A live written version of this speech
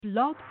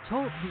Blog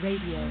Talk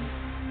Radio.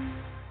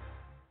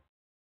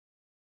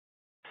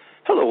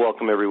 Hello,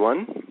 welcome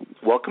everyone.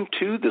 Welcome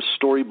to the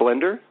Story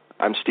Blender.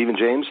 I'm Stephen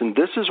James, and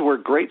this is where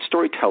great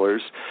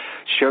storytellers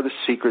share the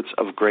secrets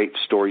of great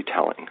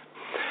storytelling.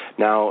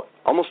 Now,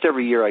 almost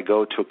every year I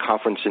go to a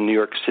conference in New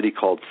York City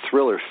called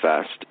Thriller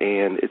Fest,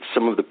 and it's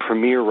some of the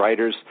premier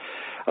writers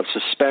of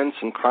suspense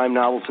and crime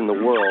novels in the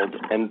world,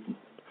 and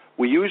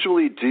we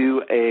usually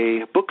do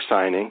a book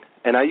signing,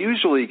 and I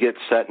usually get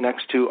set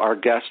next to our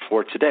guest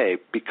for today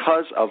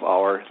because of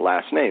our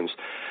last names.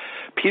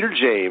 Peter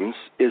James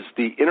is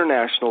the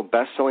international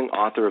best-selling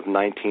author of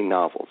 19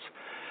 novels.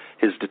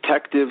 His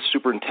Detective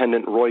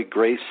Superintendent Roy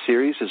Grace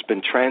series has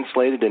been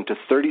translated into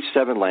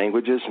 37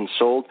 languages and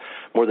sold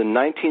more than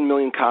 19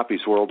 million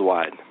copies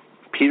worldwide.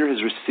 Peter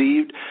has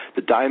received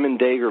the Diamond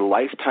Dagger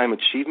Lifetime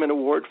Achievement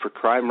Award for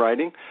crime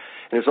writing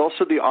and is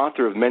also the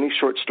author of many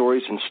short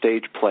stories and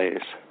stage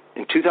plays.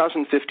 In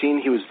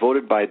 2015, he was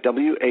voted by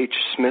W.H.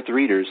 Smith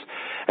readers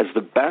as the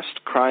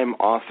best crime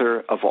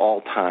author of all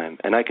time.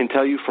 And I can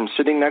tell you from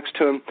sitting next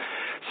to him,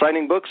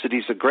 signing books, that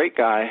he's a great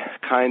guy,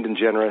 kind and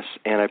generous,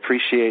 and I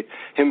appreciate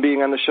him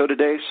being on the show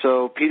today.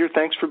 So, Peter,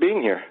 thanks for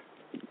being here.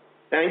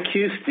 Thank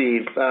you,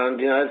 Steve.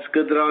 It's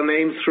good that our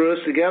names threw us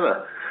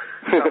together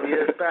some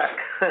years back.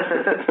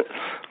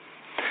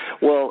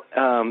 Well,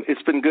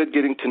 it's been good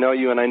getting to know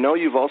you, and I know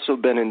you've also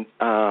been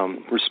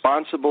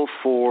responsible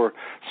for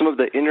some of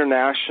the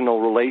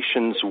international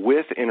relations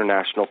with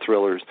international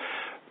thriller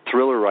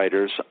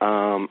writers.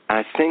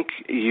 I think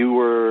you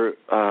were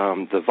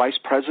the vice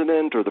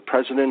president or the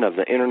president of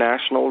the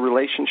International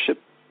Relationship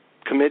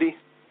Committee?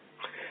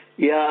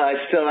 Yeah, I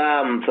still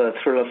am for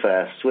Thriller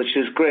Fest, which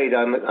is great.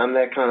 I'm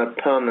their kind of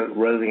permanent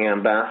roving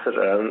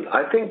ambassador. And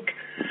I think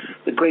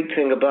the great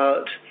thing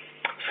about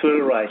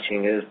thriller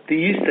writing is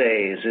these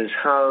days is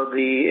how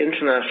the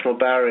international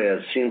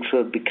barriers seem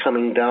to be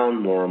coming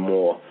down more and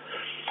more.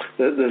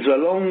 There's a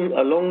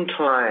long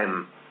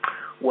time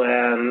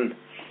when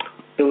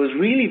there was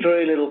really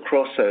very little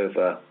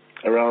crossover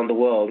around the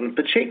world, and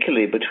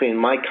particularly between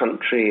my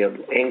country of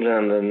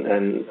England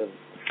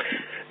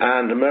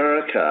and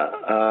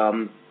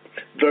America.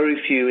 Very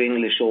few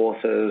English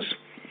authors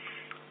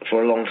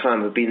for a long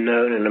time have been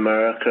known in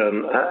America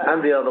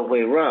and the other way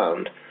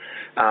around.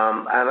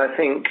 And I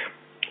think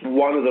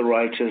one of the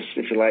writers,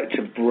 if you like,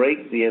 to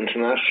break the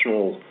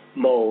international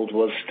mold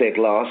was Stieg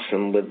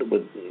Larsson with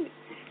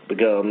The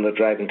Girl and the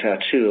Dragon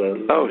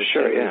Tattoo. Oh,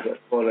 sure, yeah. That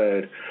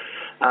followed.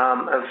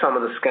 And some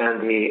of the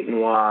Scandi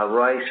noir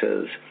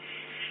writers.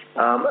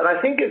 And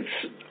I think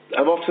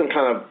I've often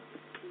kind of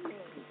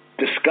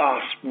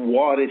discussed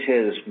what it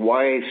is,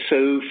 why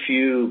so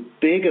few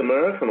big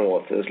American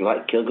authors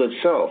like your good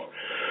self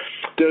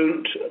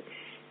don't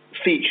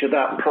feature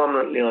that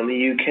prominently on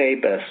the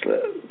UK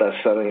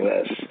best-selling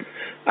list.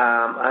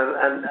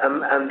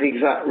 And the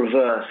exact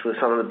reverse with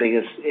some of the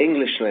biggest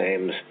English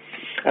names.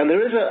 And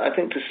there is, I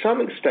think to some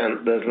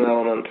extent, there's an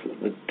element,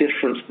 the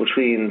difference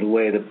between the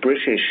way the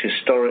British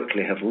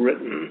historically have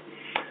written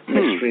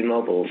mystery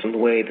novels and the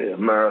way the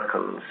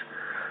Americans.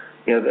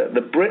 You know,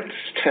 the Brits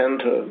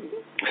tend to,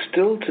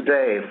 still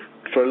today,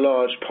 for a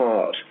large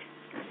part,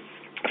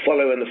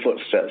 follow in the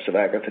footsteps of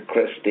Agatha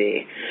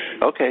Christie.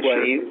 Okay,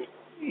 where sure.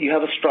 You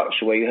have a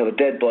structure where you have a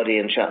dead body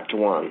in chapter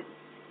 1.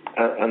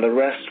 And the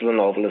rest of the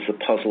novel is a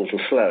puzzle to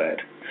slow it.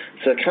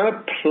 So a kind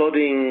of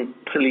plodding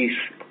police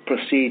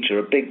procedure,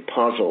 a big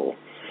puzzle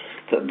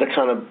that the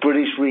kind of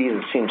British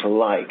readers seem to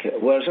like.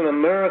 Whereas in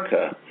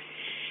America,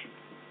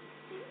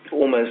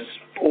 almost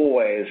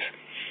always,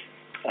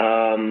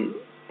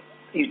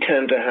 you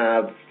tend to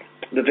have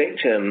the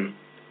victim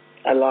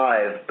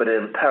alive but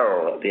in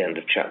peril at the end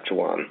of chapter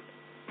 1.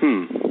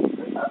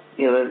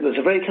 You know, there's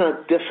a very kind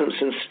of difference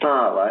in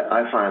style,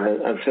 I find.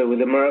 And so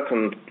with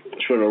American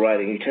thriller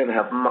writing, you tend to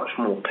have much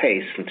more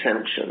pace and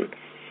tension.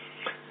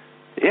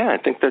 Yeah, I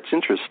think that's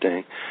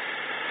interesting.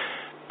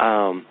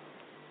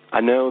 I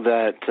know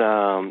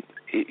that,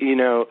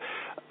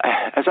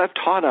 as I've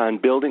taught on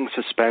building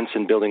suspense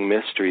and building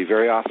mystery,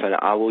 very often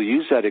I will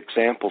use that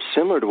example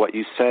similar to what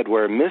you said,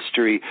 where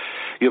mystery,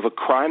 you have a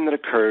crime that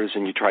occurs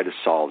and you try to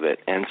solve it,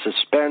 and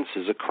suspense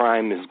is a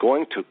crime is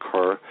going to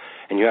occur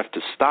and you have to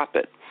stop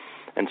it.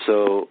 And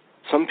so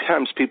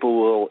sometimes people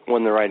will,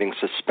 when they're writing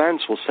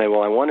suspense, will say,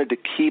 well, I wanted to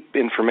keep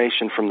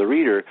information from the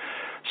reader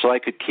so I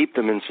could keep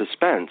them in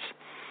suspense.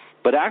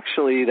 But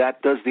actually,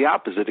 that does the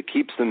opposite. It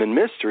keeps them in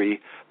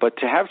mystery, but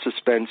to have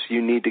suspense,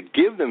 you need to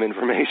give them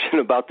information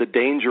about the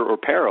danger or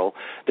peril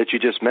that you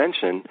just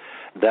mentioned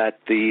that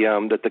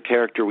the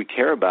character we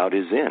care about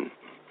is in.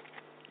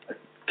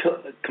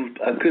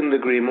 I couldn't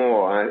agree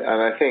more.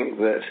 And I think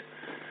that,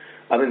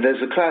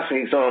 there's a classic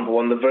example,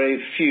 one of the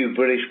very few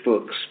British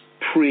books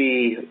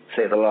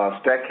say, the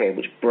last decade,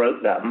 which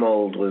broke that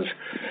mold, was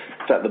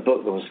that the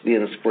book that was the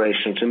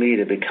inspiration to me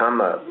to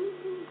become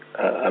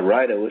a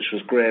writer, which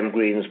was Graham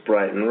Greene's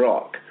Brighton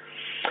Rock.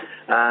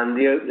 And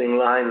the opening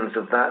lines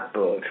of that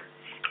book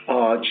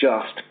are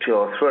just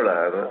pure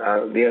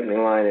thriller. The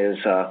opening line is,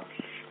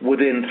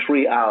 within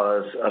 3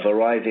 hours of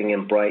arriving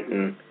in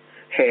Brighton,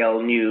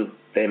 Hale knew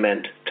they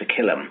meant to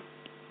kill him.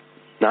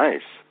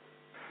 Nice.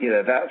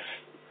 That's,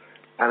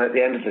 and at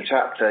the end of the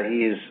chapter,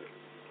 he is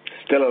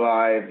still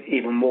alive,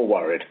 even more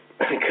worried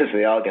because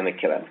they are going to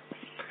kill him.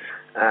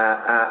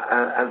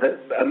 And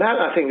that,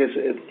 I think,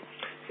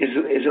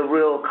 is a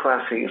real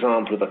classic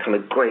example of a kind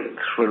of great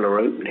thriller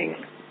opening.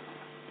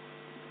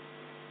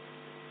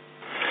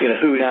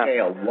 Who is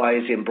Hale? Why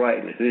is he in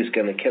Brighton? Who's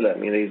going to kill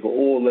him? You've got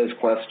all those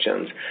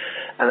questions.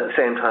 And at the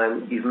same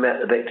time, you've met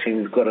the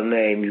victim, you've got a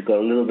name, you've got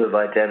a little bit of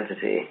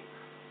identity.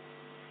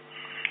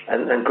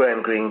 And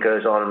Graham Greene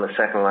goes on in the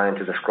second line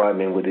to describe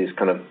him with his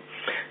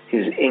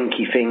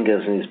inky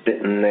fingers and his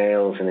bitten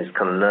nails and his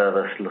kind of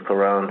nervous look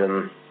around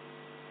him.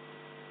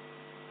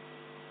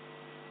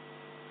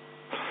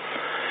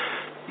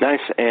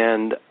 Nice.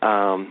 And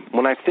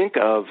when I think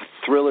of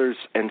thrillers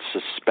and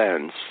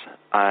suspense,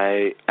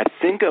 I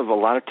think of a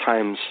lot of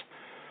times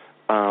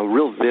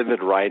real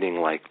vivid writing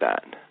like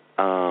that,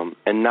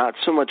 and not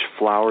so much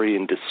flowery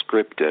and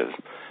descriptive.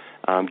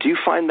 Do you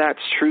find that's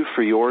true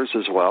for yours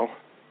as well?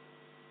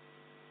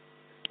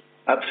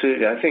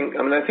 Absolutely. I think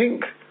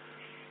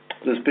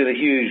there's been a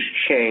huge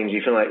change.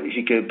 If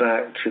you go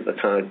back to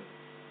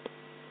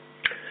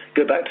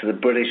the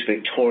British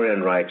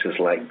Victorian writers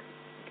like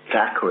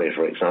Thackeray,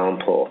 for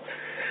example,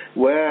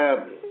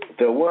 where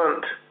there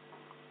weren't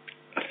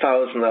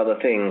 1,000 other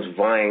things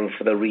vying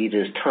for the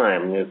reader's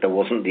time. There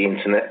wasn't the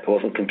internet, there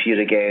wasn't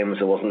computer games,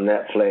 there wasn't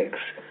Netflix.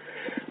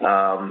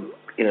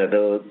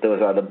 There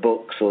was either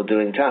books or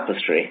doing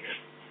tapestry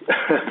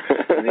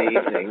in the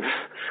evenings.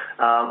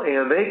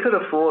 They could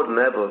afford in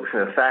their books.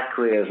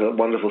 Thackeray has a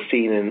wonderful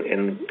scene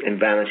in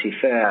Vanity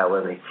Fair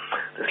when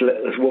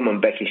this woman,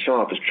 Becky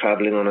Sharp, is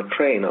travelling on a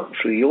train up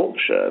through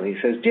Yorkshire, and he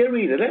says, "Dear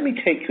reader, let me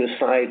take you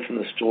aside from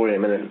the story a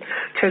minute and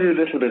tell you a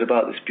little bit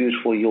about this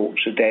beautiful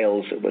Yorkshire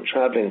dales that we're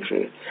travelling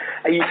through."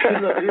 And you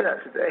could not do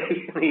that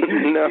today.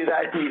 No.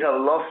 You'd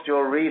have lost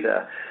your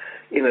reader.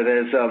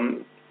 There's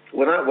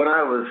when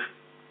I was,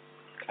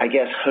 I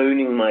guess,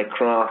 honing my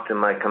craft in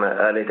my kind of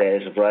early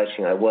days of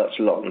writing, I worked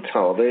a lot on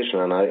television,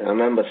 and I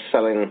remember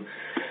selling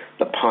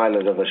the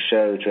pilot of a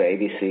show to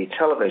ABC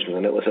Television,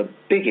 and it was a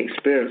big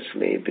experience for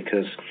me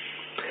because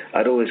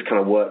I'd always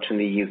kind of worked in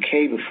the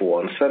UK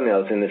before, and suddenly I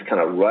was in this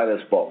kind of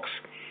writer's box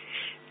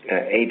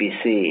at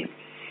ABC,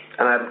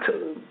 and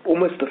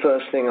almost the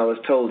first thing I was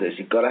told is,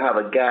 you've got to have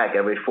a gag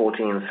every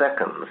 14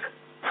 seconds.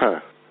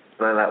 Huh.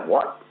 And I'm like,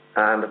 what?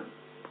 And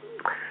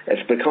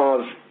it's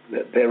because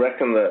they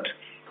reckon that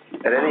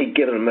at any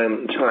given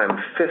moment in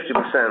time,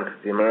 50% of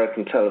the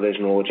American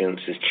television audience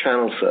is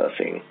channel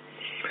surfing.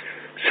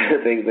 So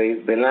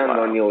they land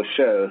on your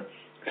show,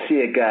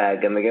 see a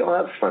gag, and they go,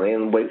 "Oh, that's funny,"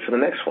 and wait for the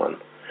next one.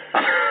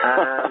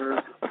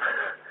 And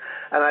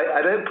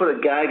I don't put a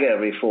gag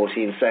every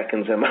 14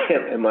 seconds in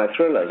my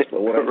thrillers,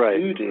 but what I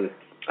do,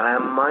 I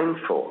am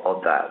mindful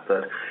of that.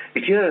 But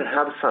if you don't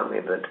have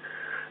something that,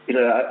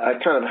 I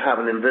kind of have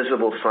an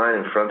invisible sign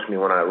in front of me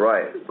when I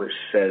write, which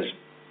says,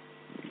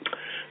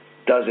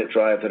 does it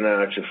drive the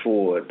narrative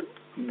forward?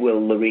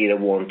 Will the reader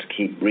want to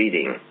keep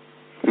reading?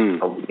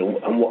 And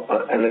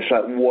it's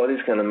like, what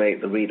is going to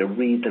make the reader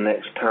read the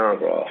next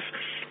paragraph?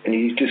 And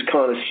you just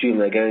can't assume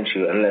they're going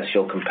to unless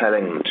you're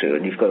compelling them to,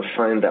 and you've got to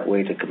find that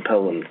way to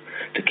compel them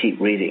to keep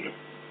reading.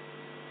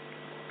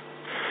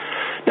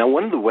 Now,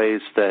 one of the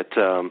ways that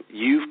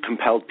you've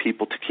compelled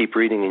people to keep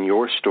reading in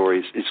your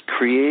stories is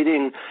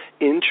creating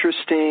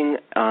interesting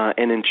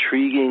and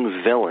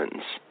intriguing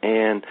villains.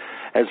 And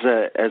as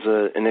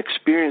an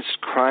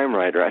experienced crime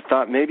writer, I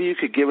thought maybe you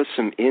could give us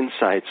some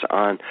insights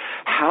on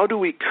how do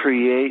we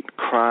create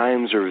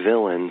crimes or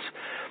villains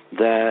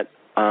that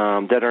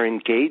are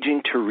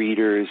engaging to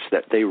readers,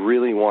 that they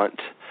really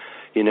want,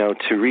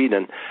 to read.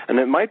 And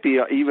it might be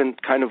even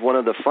kind of one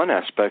of the fun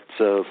aspects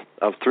of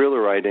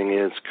thriller writing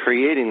is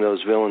creating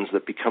those villains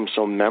that become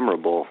so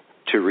memorable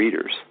to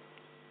readers.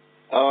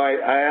 Oh,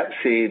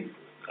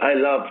 I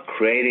love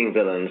creating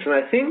villains. And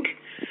I think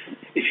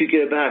if you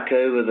go back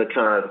over the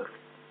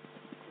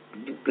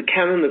the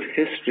canon of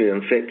history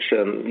and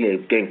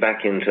fiction, going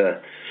back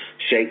into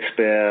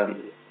Shakespeare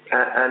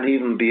and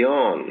even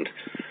beyond,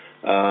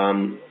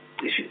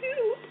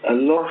 a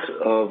lot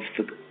of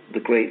the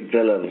great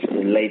villains,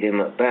 Lady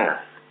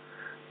Macbeth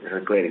is a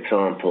great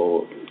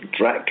example.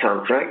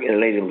 Count Dracula,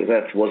 Lady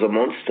Macbeth was a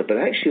monster, but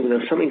actually there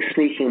was something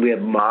sneaking we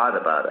admired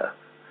about her.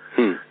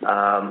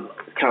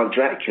 Count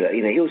Dracula,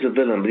 he was a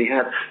villain, but he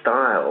had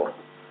style.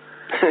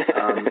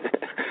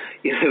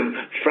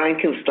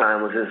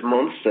 Frankenstein was this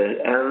monster,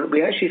 and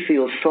we actually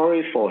feel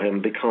sorry for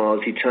him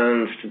because he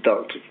turns to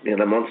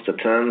the monster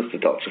turns to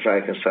Dr.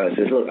 Frankenstein and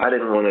says, "Look, I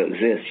didn't want to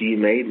exist, you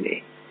made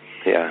me."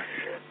 Yeah.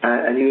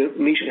 And you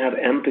immediately have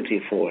empathy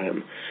for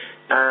him.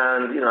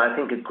 And, I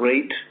think a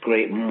great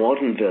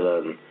modern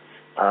villain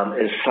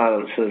is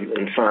Silence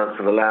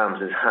of the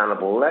Lambs is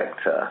Hannibal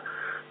Lecter,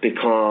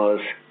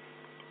 because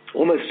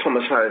almost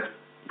Thomas Harris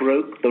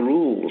broke the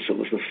rules. It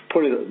was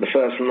probably the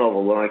first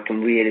novel that I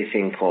can really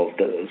think of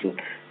that was a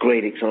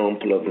great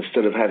example of,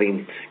 instead of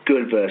having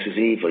good versus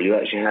evil, you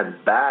actually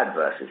had bad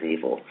versus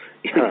evil.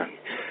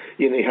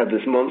 you have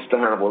this monster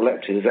Hannibal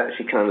Lecter who's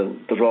actually kind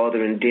of the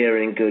rather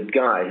endearing good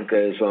guy who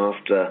goes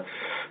after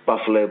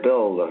Buffalo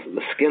Bill,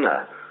 the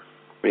Skinner.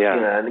 Yeah.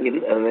 I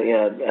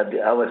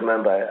always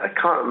remember, I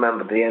can't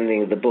remember the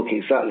ending of the book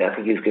exactly. I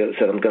think he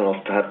said, I'm going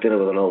off to have dinner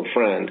with an old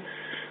friend.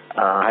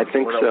 I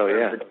think so,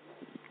 yeah.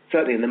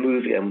 Certainly in the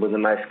movie, and with a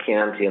nice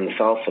Chianti and the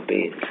salsa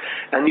beans.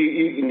 And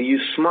you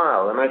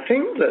smile. And I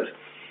think that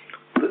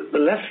the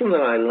lesson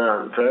that I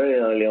learned very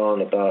early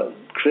on about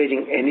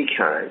creating any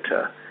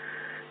character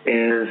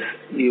is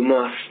you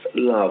must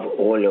love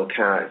all your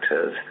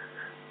characters.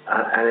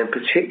 And in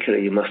particular,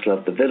 you must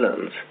love the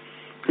villains.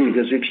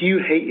 Because if you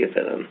hate your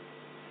villain,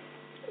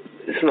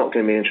 it's not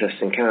going to be an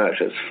interesting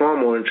character. It's far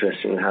more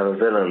interesting to have a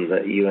villain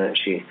that you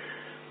actually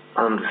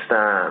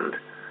understand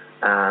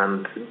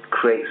and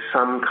create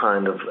some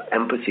kind of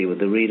empathy with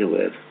the reader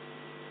with.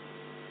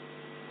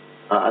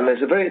 And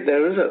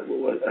there is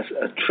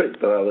a trick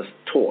that I was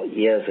taught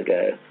years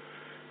ago.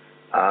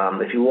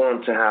 If you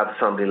want to have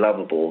somebody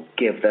lovable,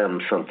 give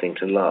them something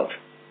to love.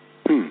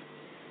 And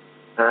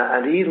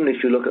even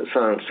if you look at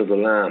Silence of the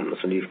Lambs,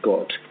 and you've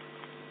got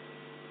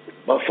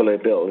Buffalo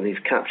Bill, and he's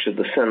captured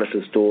the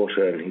senator's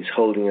daughter, and he's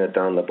holding her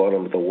down the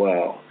bottom of the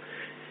well.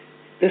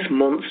 This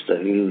monster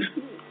who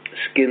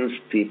skins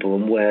people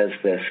and wears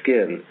their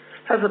skin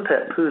has a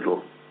pet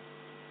poodle.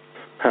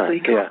 So he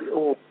can't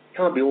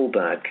be all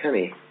bad, can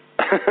he?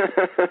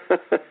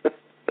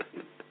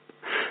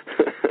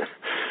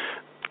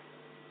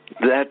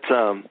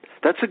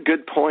 That's a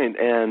good point,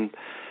 and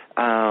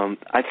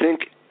I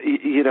think,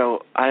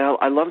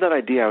 I love that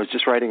idea. I was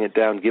just writing it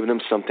down, giving him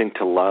something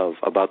to love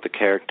about the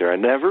character. I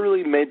never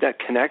really made that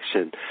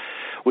connection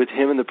with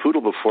him and the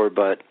poodle before,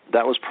 but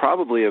that was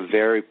probably a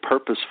very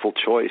purposeful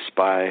choice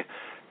by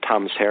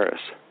Thomas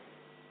Harris.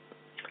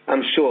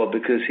 I'm sure,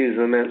 because he's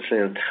an immensely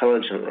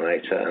intelligent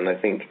writer, and I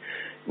think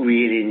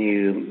really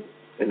knew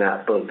in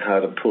that book how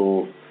to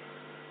pull,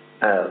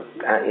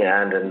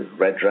 and in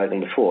Red Dragon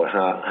before,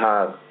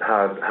 how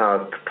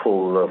to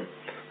pull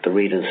the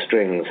reader's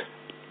strings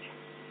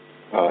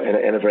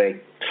in a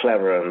very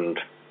clever and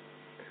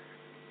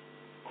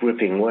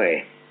gripping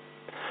way.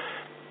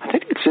 I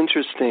think it's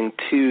interesting,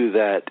 too,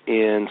 that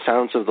in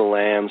Silence of the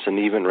Lambs and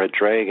even Red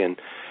Dragon,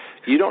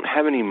 you don't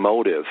have any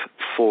motive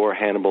for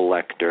Hannibal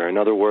Lecter. In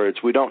other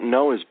words, we don't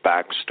know his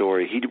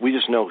backstory. We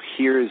just know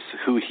here's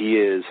who he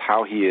is,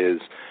 how he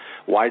is.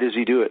 Why does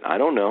he do it? I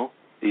don't know.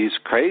 He's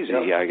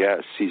crazy, I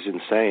guess. He's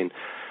insane.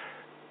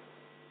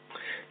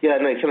 Yeah,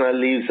 and it kind of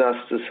leaves us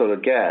to sort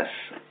of guess.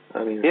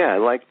 I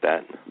like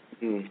that.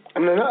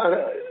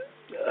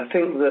 I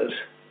think that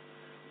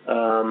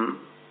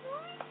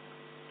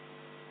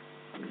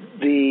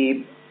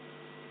you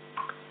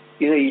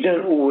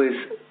don't always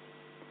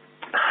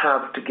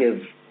have to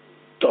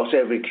dot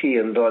every T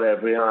and dot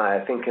every I.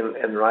 I think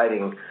in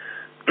writing,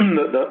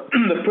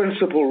 the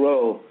principal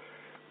role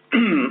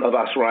of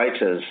us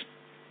writers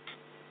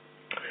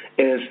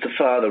is to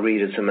fire the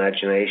reader's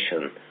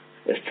imagination,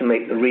 is to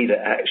make the reader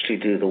actually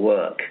do the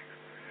work.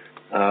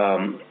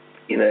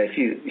 If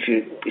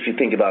you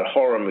think about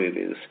horror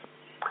movies,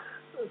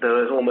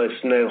 there is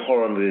almost no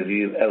horror movie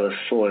you ever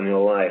saw in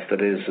your life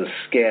that is as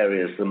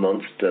scary as the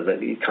monster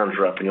that you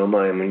conjure up in your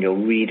mind when you're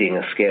reading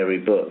a scary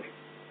book.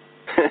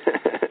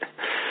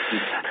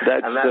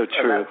 That's so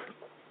true.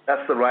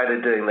 That's the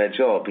writer doing their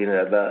job. You've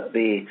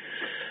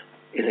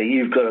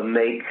got to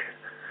make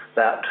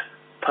that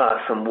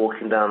person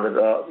walking down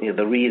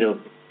the reader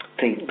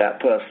think that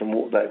person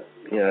walking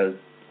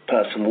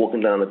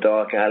down the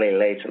dark alley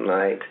late at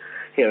night,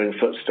 hearing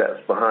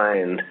footsteps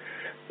behind.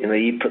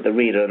 You put the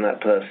reader in that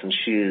person's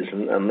shoes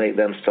and make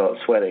them start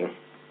sweating.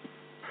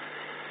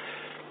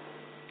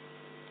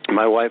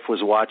 My wife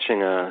was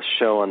watching a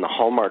show on the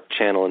Hallmark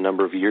Channel a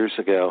number of years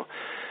ago,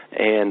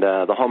 and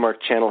the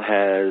Hallmark Channel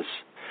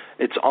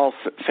it's all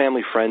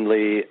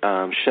family-friendly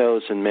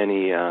shows and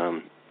many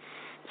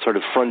sort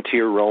of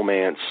frontier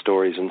romance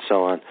stories and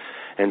so on.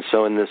 And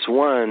so in this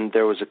one,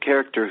 there was a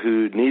character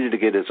who needed to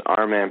get his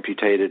arm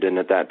amputated, and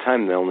at that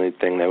time, the only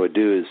thing they would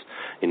do is,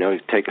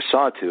 take a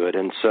saw to it.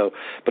 And so,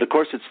 but of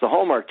course, it's the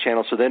Hallmark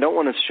Channel, so they don't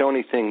want to show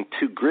anything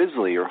too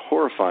grisly or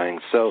horrifying.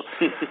 So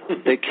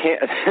they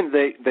can't.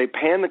 They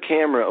pan the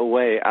camera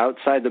away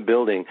outside the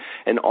building,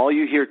 and all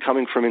you hear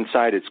coming from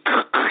inside is.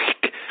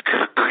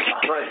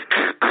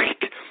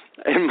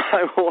 And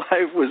my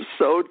wife was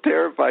so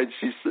terrified.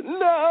 She said,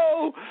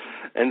 "No!"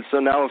 And so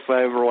now if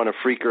I ever want to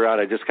freak her out,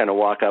 I just kind of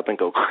walk up and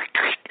go.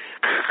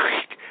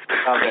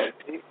 Okay.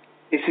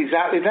 It's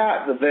exactly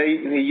that.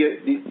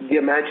 The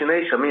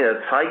imagination.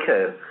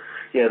 Psycho,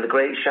 the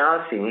great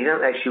shower scene, you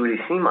don't actually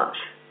really see much.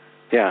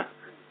 Yeah.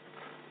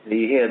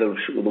 You hear the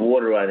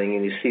water running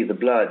and you see the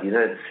blood. You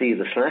don't see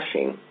the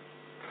slashing.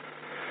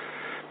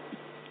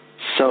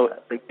 So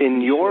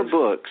in your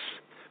books,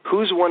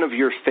 who's one of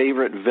your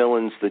favorite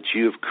villains that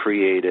you've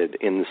created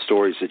in the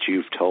stories that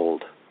you've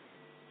told?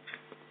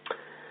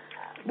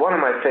 One of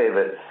my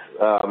favorites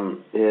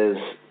is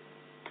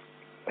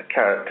a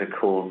character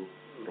called,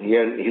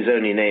 his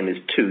only name is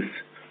Tooth.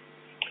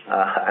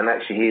 And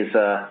actually he's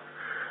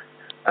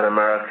an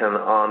American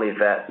Army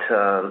vet,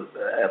 a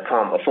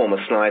former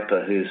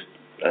sniper who's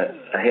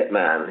a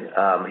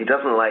hitman. He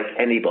doesn't like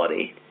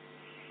anybody.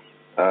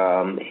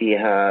 He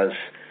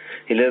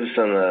lives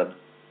on the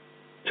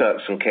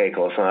Turks and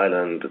Caicos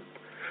Island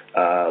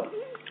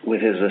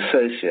with his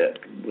associate,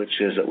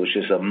 which is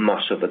a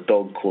mutt of a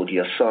dog called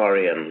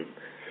Yossarian.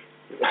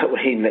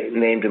 He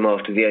named him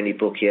after the only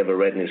book he ever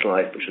read in his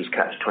life, which was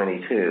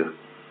Catch-22.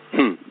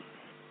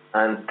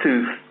 And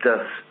Tooth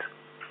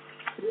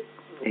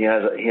he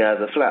has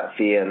a flat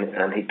fee,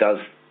 and he does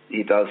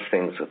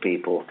things for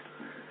people.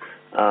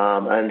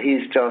 And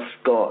he's just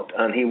got,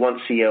 and he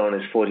once a year on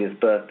his 40th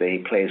birthday,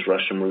 he plays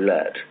Russian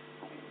roulette.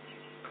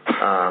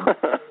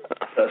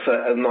 So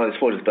not his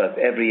 40th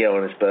birthday, every year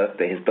on his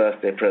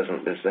birthday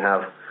present is to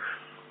have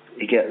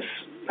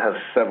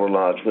several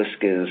large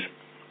whiskeys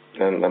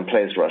and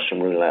plays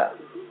Russian roulette.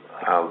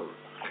 And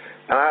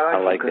I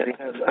like it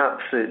because he has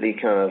absolutely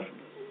kind of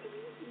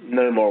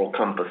no moral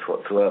compass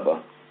whatsoever.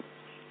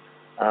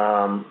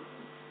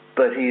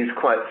 But he's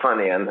quite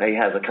funny, and he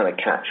has a kind of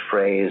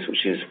catchphrase,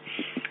 which is,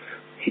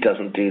 he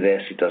doesn't do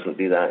this, he doesn't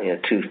do that. You know,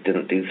 Tooth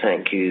didn't do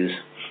thank yous.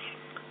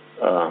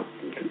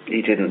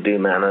 He didn't do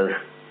manners.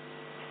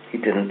 He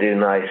didn't do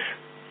nice.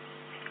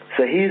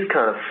 So he's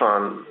kind of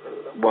fun,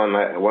 one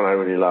I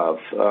really love.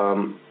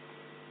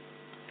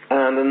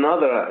 And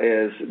another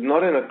is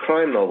not in a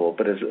crime novel,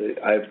 but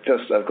I've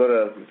got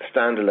a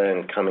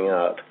standalone coming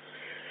out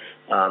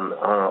on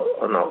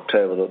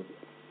October the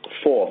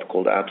 4th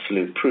called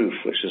Absolute Proof,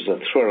 which is a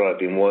thriller I've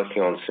been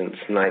working on since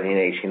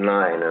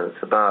 1989, and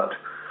it's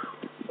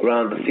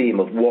around the theme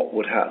of what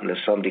would happen if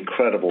somebody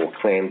credible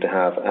claimed to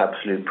have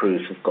absolute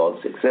proof of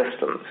God's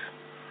existence.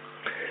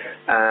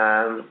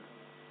 And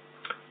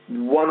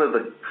one of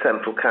the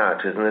central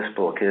characters in this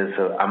book is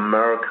an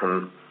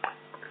American,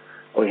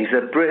 or he's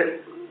a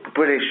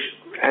British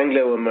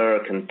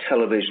Anglo-American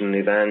television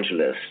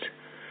evangelist,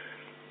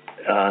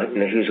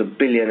 who's a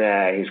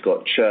billionaire. He's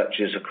got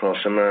churches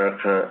across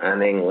America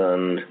and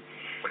England,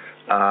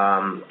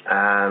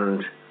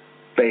 and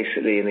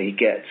basically, he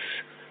gets.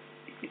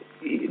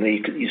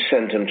 You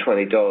send him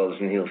 $20,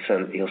 and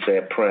he'll say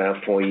a prayer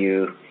for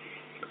you.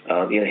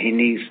 He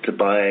needs to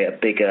buy a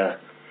bigger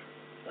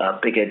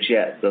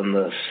jet than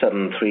the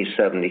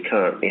 737 he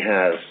currently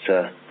has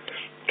to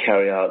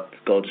carry out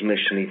God's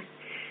mission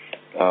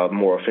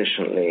more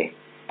efficiently.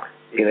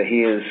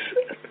 He is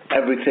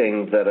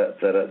everything that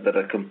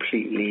a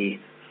completely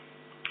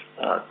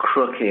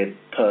crooked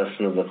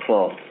person of the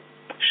cloth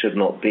should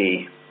not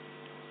be.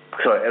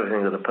 Sorry,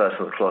 everything that a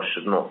person of the cloth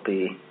should not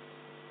be.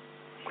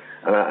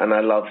 And I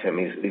love him.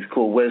 He's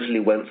called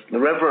the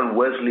Reverend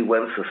Wesley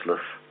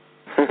Wenceslas.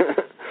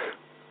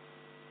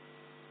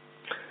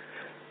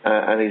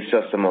 And he's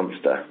just a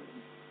monster.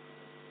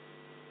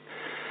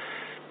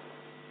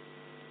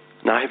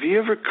 Now, have you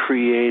ever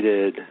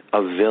created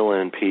a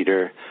villain,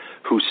 Peter,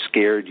 who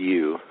scared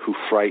you, who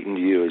frightened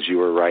you as you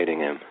were writing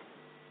him?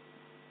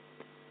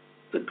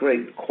 It's a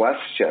great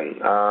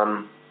question.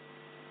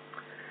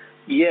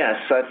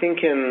 Yes, I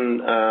think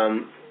I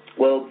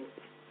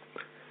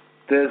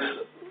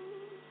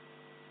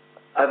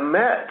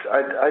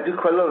do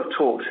quite a lot of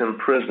talks in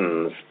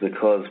prisons,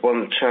 because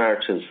one of the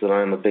charities that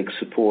I'm a big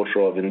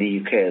supporter of in the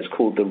UK is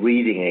called the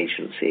Reading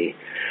Agency,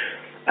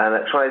 and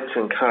it tries to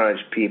encourage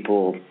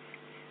people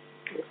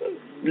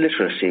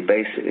literacy,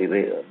 basically.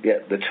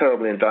 The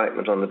terrible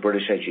indictment on the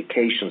British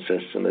education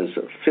system is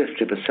that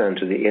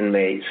 50% of the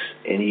inmates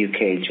in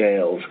UK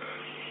jails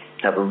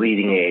have a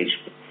reading age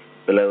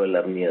below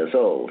 11 years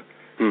old.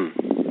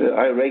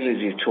 I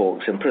regularly do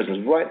talks in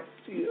prisons,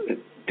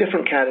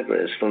 different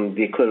categories, from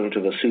the equivalent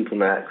of a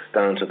supermax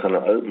down to kind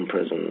of open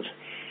prisons.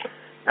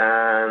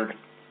 And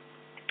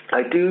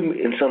I do,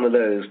 in some of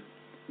those,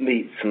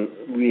 meet some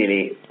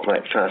really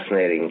quite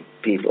fascinating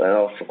people, and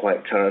also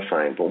quite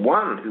terrifying. But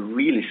one who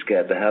really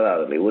scared the hell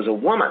out of me was a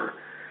woman.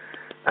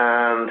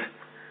 And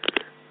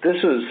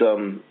this was,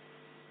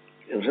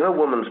 it was in a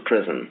woman's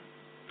prison.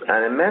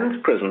 And in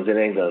men's prisons in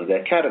England,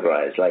 they're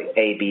categorized like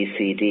A, B,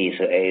 C, D.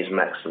 So A is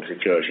maximum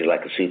security,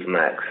 like a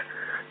supermax,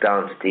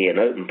 down to D, an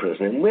open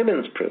prison. In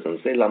women's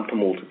prisons, they lump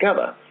them all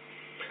together.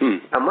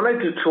 And when I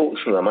do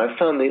talks with them, I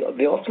found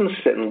they often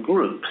sit in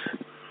groups.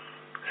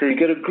 So you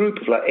get a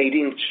group of like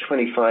 18 to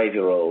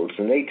 25-year-olds,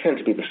 and they tend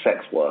to be the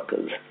sex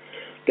workers.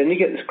 Then you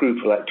get this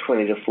group of like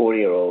 20 to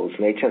 40-year-olds,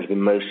 and they tend to be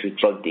mostly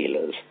drug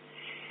dealers.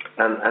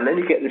 And then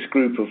you get this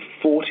group of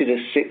 40 to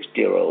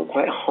 60-year-old,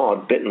 quite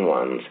hard-bitten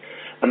ones,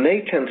 and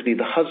they tend to be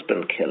the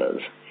husband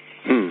killers.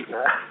 And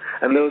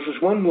there was this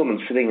one woman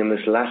sitting in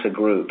this latter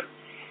group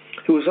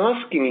who was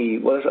asking me,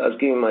 while I was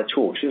giving my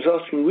talk, she was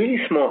asking really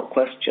smart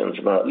questions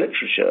about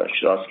literature.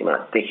 She was asking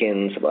about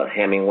Dickens, about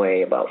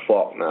Hemingway, about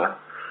Faulkner.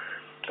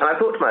 And I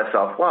thought to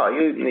myself, wow,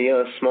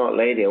 you're a smart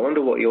lady. I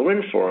wonder what you're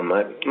in for. And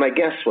my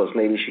guess was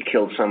maybe she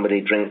killed somebody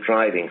drink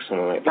driving,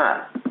 something like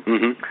that.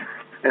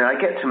 And I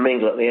get to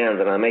mingle at the end,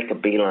 and I make a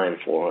beeline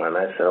for her, and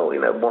I say,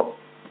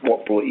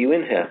 what brought you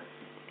in here?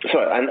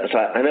 Sorry, I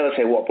never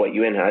say what brought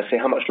you in here. I say,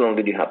 how much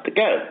longer do you have to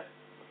go?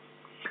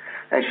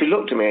 And she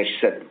looked at me and she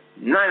said,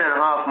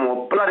 9.5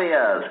 more bloody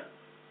years.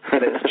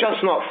 And it's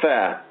just not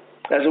fair.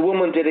 There's a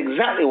woman did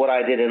exactly what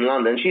I did in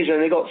London. She's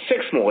only got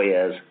 6 more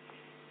years.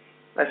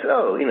 I said,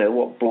 oh,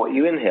 what brought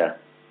you in here?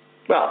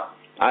 Well,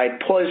 I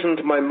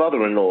poisoned my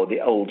mother-in-law,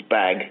 the old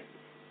bag.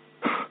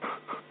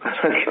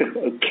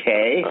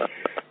 Okay.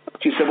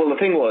 She said, well, the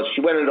thing was,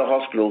 she went into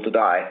hospital to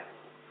die.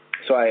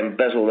 So I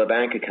embezzled her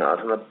bank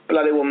account, and the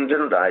bloody woman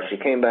didn't die. She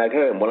came back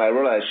home. When I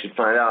realized she'd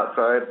find out,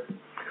 so I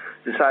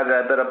decided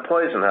I'd better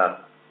poison her.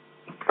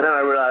 Then I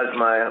realized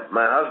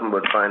my husband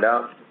would find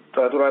out,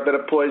 so I thought I'd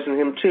better poison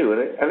him too,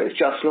 and it's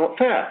just not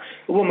fair.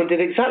 The woman did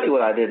exactly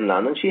what I did in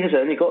London. She has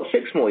only got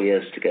 6 more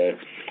years to go.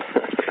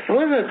 And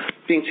when I was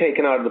being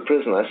taken out of the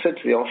prison, I said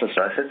to the officer,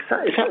 I said,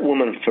 is that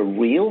woman for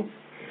real?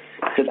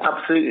 He said,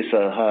 absolutely,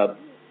 sir. Her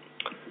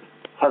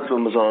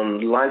husband was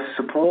on life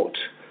support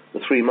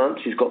for 3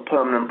 months. He's got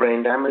permanent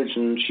brain damage,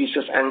 and she's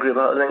just angry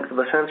about the length of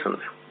the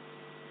sentence.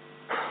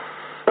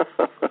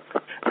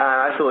 And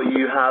I thought,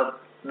 you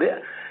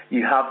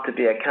have to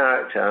be a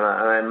character, and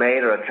I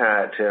made her a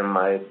character in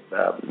my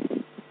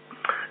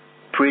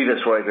previous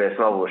Roy Grace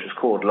novel, which was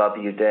called Love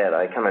You Dead.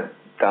 I kind of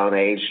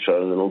down-aged her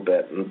a little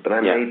bit, but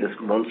I made this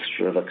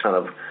monster of a kind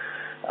of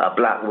a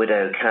Black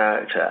Widow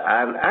character.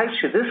 And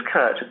actually, this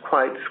character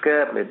quite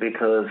scared me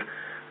because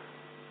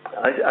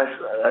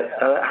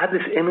I had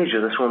this image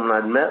of this woman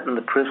I'd met in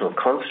the prison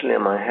constantly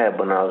in my head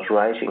when I was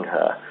writing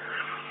her.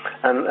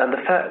 And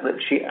the fact that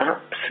she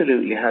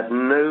absolutely had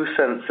no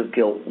sense of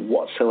guilt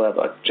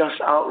whatsoever,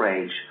 just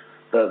outrage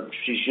that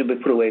she should be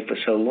put away for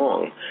so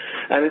long.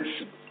 And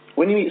it's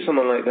when you meet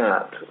someone like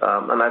that,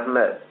 and I've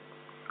met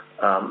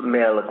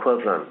male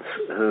equivalents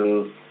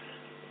who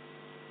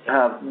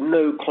have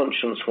no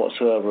conscience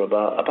whatsoever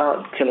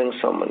about killing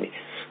somebody,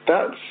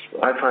 that's,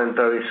 I find,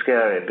 very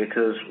scary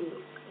because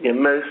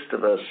most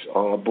of us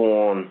are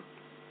born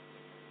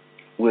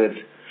with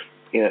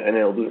an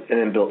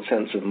inbuilt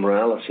sense of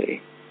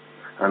morality.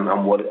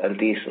 And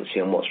decency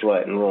and what's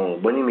right and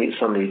wrong. When you meet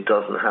somebody who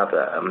doesn't have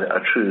that,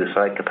 a true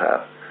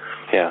psychopath,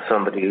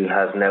 somebody who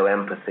has no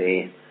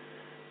empathy,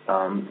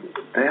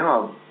 they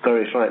are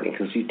very frightening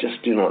because you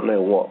just do not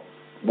know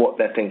what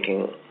they're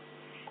thinking,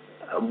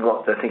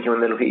 when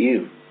they look at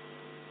you.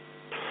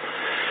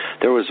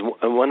 There was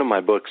one of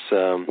my books.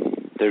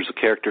 There's a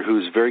character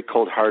who's very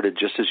cold-hearted,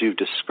 just as you've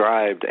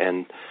described,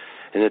 and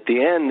at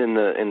the end,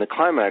 in the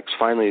climax,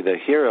 finally, the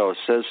hero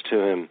says to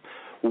him,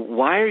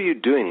 why are you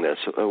doing this?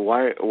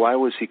 Why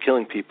was he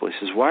killing people? He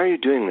says, why are you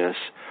doing this?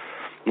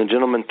 And the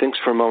gentleman thinks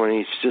for a moment,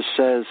 and he just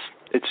says,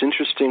 it's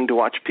interesting to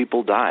watch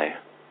people die.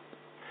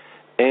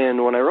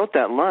 And when I wrote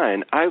that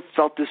line, I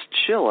felt this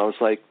chill. I was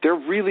like, there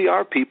really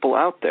are people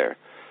out there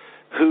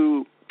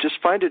who just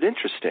find it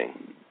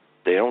interesting.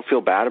 They don't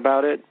feel bad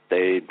about it.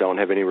 They don't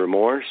have any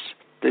remorse.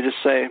 They just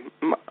say,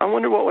 I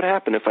wonder what would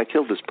happen if I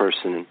killed this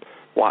person and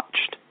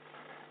watched.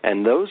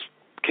 And those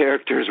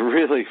characters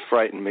really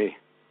frighten me.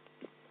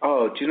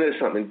 Oh, do you know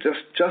something?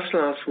 Just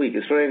last week,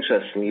 it's very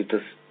interesting you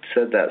just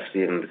said that,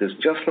 Stephen, because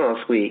just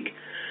last week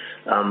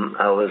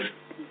I was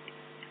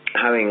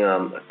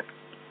having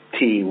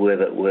tea with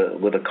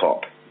a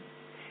cop,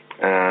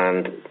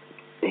 and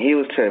he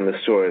was telling the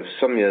story of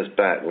some years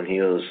back when he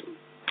was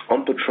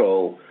on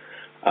patrol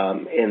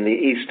in the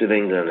east of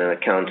England in a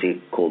county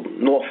called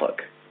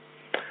Norfolk,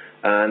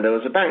 and there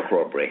was a bank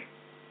robbery,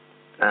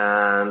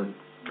 and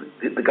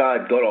the guy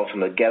had got off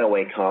in a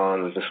getaway car,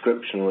 and the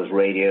description was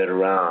radioed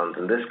around,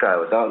 and this guy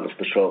was out in his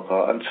patrol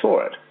car and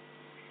saw it.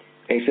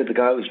 And he said the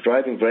guy was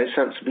driving very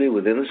sensibly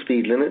within the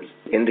speed limits,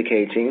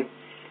 indicating.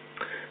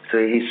 So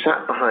he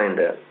sat behind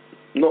it,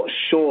 not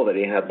sure that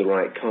he had the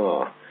right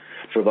car,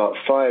 for about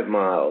 5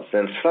 miles.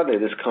 Then suddenly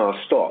this car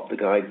stopped. The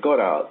guy got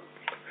out,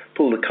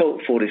 pulled a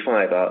Colt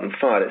 45 out, and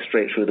fired it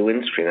straight through the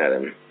windscreen at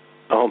him.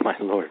 Oh, my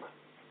Lord.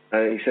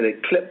 He said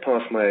it clipped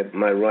past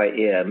my right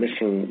ear,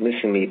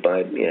 missing me by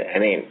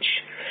an inch.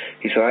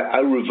 He said I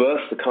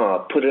reversed the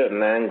car, put it at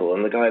an angle,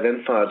 and the guy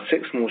then fired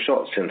 6 more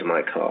shots into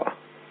my car.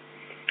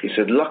 He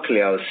said,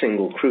 luckily I was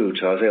single crewed,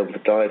 so I was able to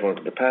dive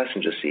onto the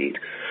passenger seat.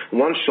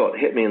 One shot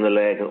hit me in the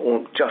leg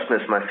and just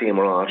missed my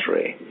femoral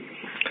artery,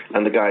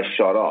 and the guy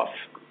shot off,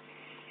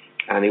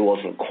 and he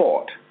wasn't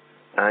caught.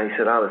 And he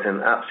said I was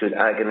in absolute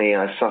agony.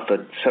 I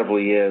suffered several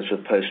years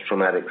with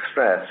post-traumatic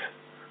stress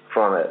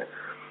from it.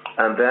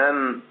 And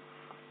then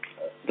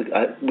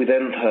we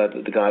then heard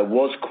that the guy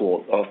was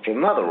caught after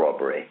another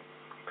robbery.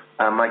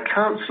 And my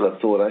counselor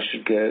thought I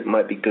should go. It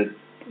might be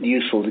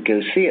useful to go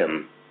see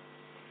him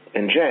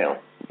in jail.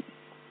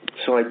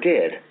 So I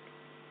did.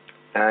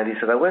 And he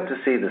said, I went to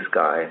see this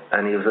guy,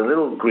 and he was a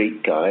little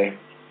Greek guy.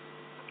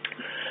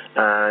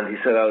 And he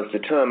said I was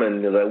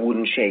determined that I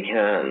wouldn't shake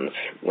hands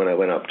when I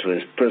went up to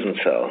his prison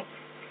cell.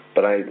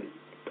 But I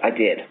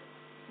did.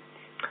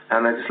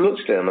 And I just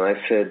looked at him and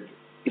I said,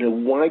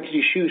 why did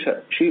you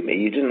shoot me?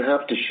 You didn't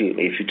have to shoot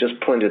me. If you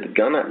just pointed the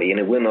gun at me,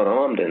 we're not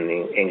armed in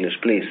the English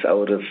police, I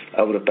would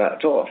have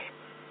backed off.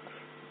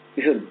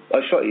 He said, I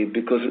shot you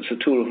because it's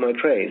a tool of my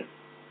trade.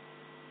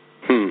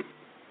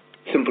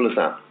 Simple as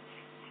that.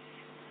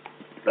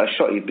 I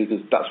shot you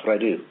because that's what I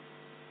do.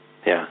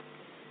 Yeah.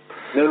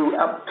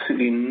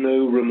 Absolutely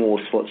no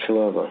remorse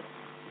whatsoever.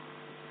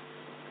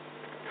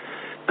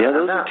 Yeah,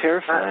 those are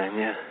terrifying,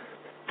 yeah.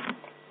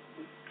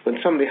 When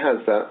somebody has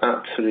that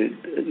absolute,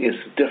 it's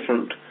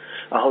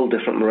a whole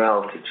different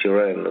morality to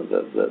your own.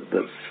 That's,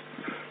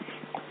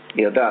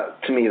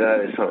 that to me,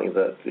 that is something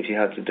that if you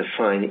had to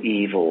define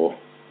evil,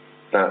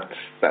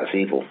 that's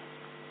evil.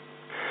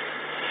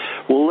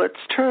 Well, let's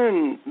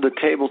turn the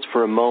tables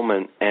for a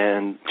moment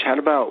and chat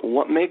about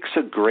what makes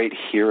a great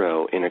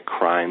hero in a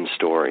crime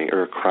story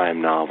or a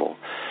crime novel.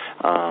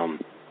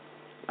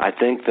 I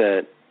think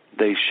that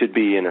they should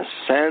be, in a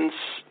sense,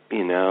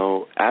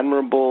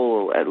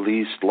 admirable, at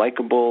least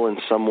likable in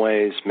some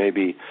ways,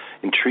 maybe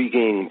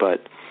intriguing.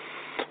 But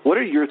what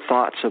are your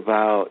thoughts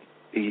about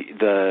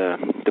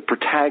the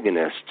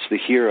protagonists, the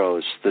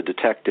heroes, the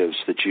detectives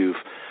that you've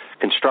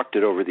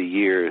constructed over the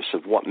years,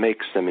 of what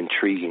makes them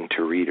intriguing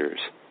to readers?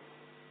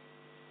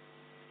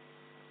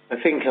 I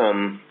think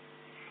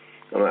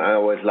I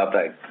always love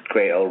that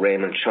great old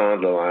Raymond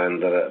Chandler line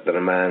that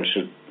a man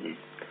should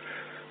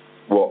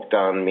walk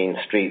down mean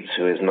streets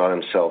who is not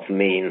himself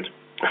mean.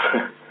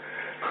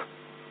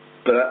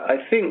 But I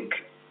think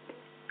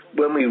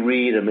when we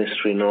read a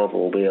mystery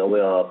novel,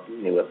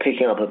 we're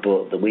picking up a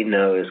book that we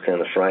know is going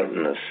to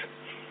frighten us.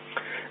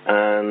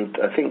 And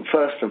I think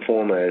first and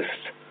foremost,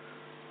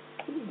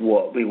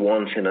 what we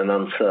want in an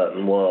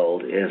uncertain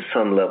world is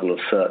some level of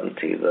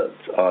certainty that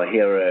our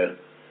hero,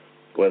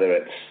 whether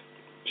it's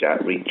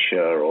Jack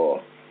Reacher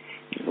or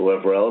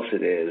whoever else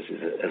it is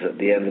at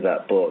the end of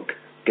that book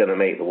going to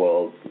make the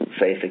world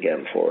safe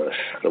again for us,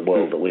 the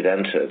world that we've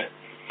entered.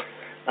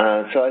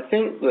 So I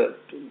think that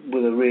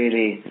with a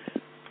really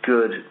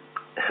good,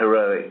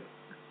 heroic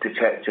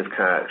detective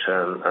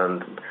character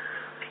and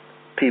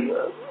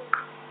people,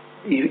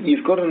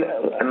 you've got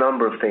a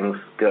number of things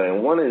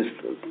going. One is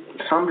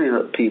somebody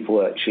that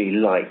people actually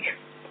like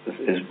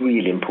is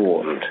really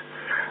important.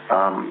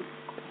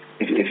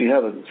 If you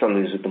have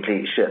somebody who's a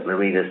complete shit and the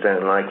readers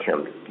don't like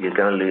him, you're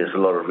going to lose a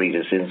lot of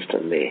readers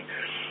instantly.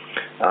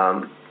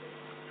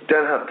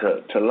 Don't have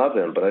to love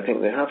him, but I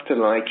think they have to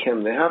like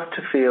him. They have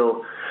to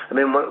feel... I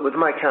mean, with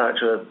my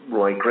character,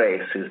 Roy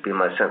Grace, who's been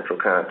my central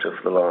character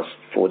for the last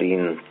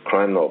 14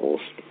 crime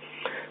novels,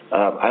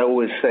 I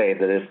always say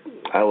that if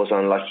I was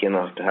unlucky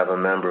enough to have a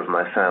member of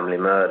my family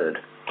murdered,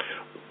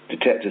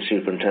 Detective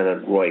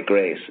Superintendent Roy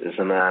Grace is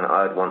the man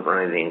I'd want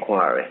running the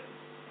inquiry.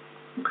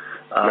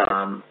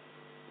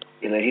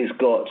 He's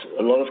got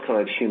a lot of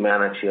kind of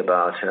humanity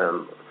about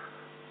him,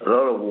 a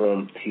lot of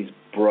warmth. He's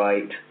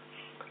bright.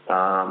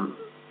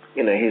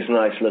 He's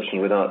nice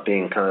looking without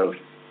being kind of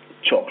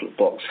chocolate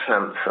box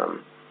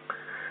handsome.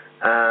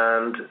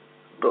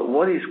 But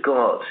what he's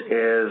got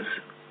is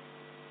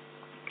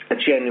a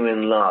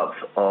genuine love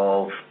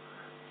of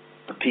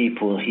the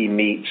people he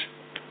meets,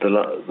 the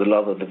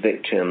love of the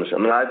victims. I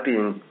mean, I've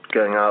been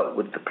going out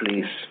with the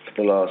police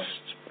on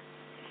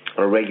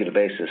a regular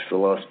basis for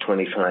the last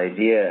 25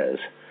 years,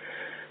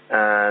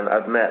 and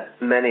I've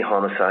met many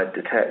homicide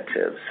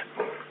detectives.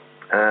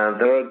 And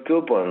there are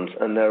good ones,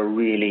 and there are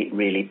really,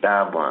 really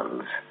bad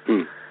ones.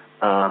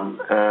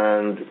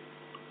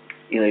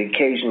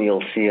 Occasionally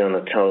you'll see on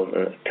a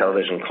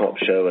television cop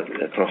show a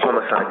kind of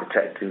homicide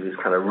detective who's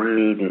kind of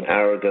rude and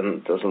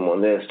arrogant, doesn't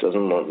want this,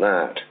 doesn't want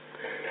that.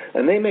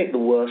 And they make the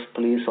worst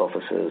police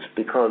officers,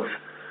 because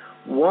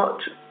what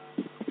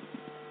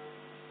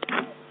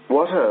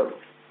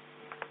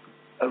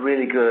a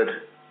really good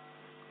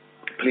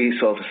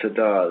police officer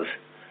does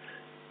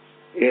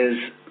is,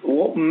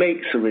 what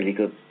makes a really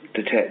good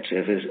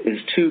detective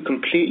is two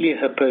completely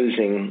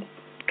opposing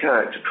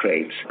character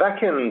traits.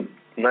 Back in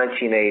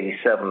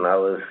 1987, I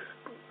was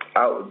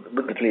out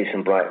with the police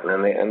in Brighton,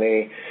 and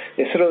they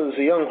said, there's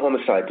a young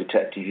homicide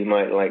detective you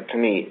might like to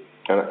meet.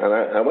 And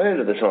I went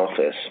into this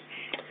office,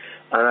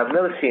 and I've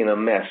never seen a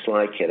mess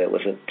like it. It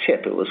was a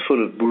tip. It was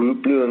full of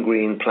blue and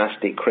green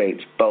plastic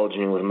crates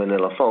bulging with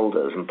manila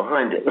folders, and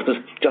behind it was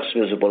just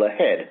visible a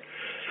head.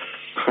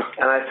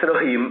 And I said,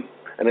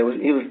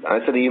 I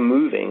said, are you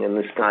moving? And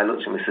this guy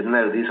looked at me and said,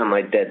 no, these are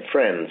my dead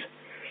friends.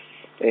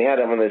 And he had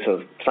one of those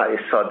sort of slightly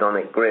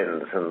sardonic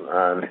grins, and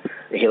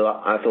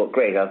I thought,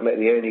 great, I've met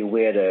the only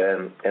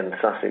weirdo in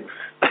Sussex.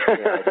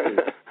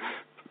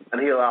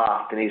 And he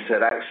laughed, and he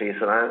said,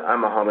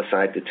 I'm a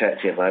homicide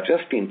detective. I've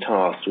just been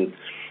tasked with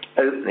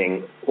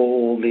opening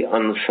all the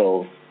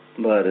unsolved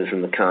murders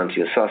in the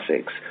county of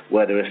Sussex,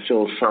 where there is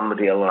still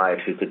somebody alive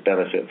who could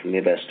benefit from the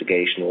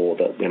investigation or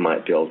that we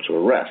might be able to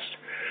arrest.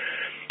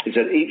 He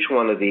said each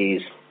one of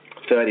these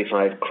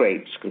 35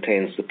 crates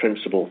contains the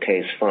principal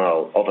case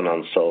file of an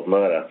unsolved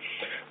murder.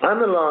 I'm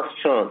the last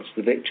chance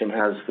the victim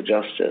has for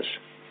justice,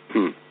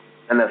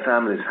 and their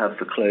families have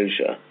for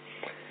closure.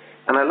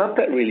 And I love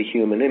that really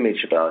human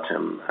image about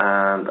him.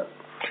 And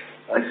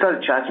I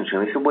started chatting to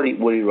him. He said, what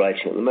are you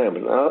writing at the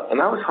moment?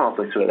 And I was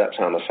halfway through at that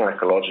time a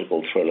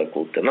psychological thriller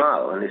called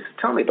Denial. And he said,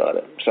 tell me about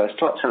it. So I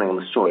start telling him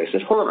the story. He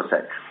says, hold on a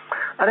sec.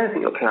 I don't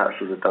think your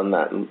characters have done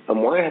that. And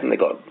why haven't they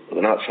got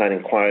an outside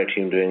inquiry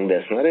team doing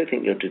this? And I don't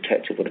think your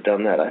detective would have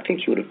done that. I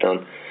think you would have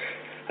done...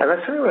 And I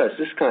realized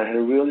this guy had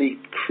a really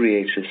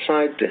creative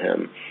side to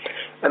him.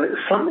 And it's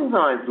something that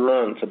I've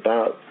learned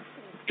about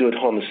good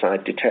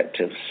homicide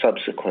detectives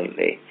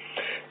subsequently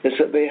is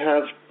that they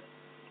have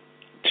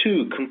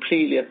two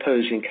completely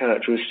opposing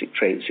characteristic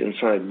traits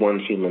inside one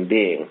human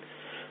being.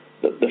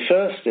 The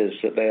first is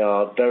that they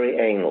are very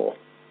anal,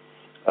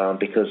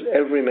 because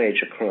every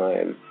major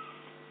crime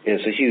is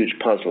a huge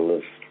puzzle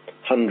of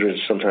hundreds,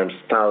 sometimes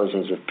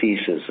thousands of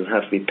pieces that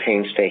have to be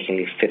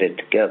painstakingly fitted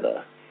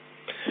together.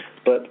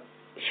 But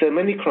so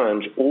many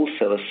crimes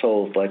also are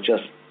solved by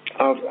just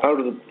out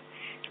of the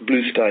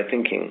blue sky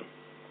thinking,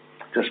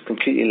 just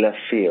completely left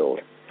field.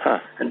 Huh.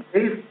 And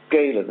Dave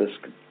Gaylor, this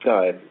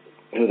guy,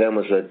 who then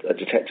was a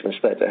detective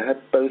inspector,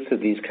 had both of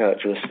these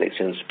characteristics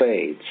in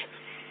spades.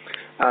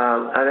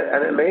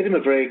 And it made him a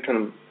very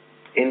kind of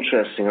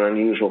interesting and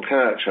unusual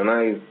character, and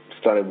I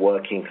started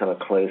working kind of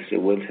closely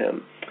with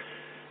him.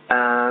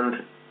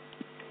 And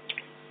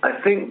I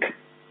think,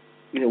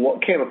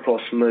 what came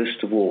across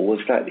most of all was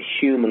that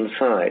human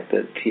side,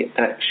 that he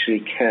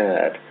actually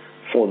cared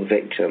for the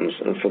victims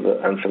and for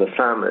the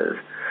families.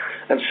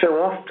 And so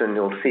often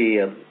you'll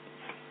see,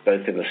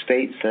 both in the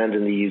States and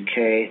in the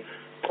UK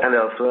and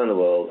elsewhere in the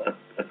world,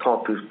 a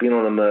cop who's been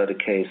on a murder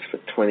case for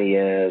 20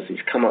 years,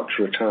 he's come up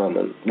to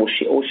retirement, or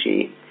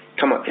she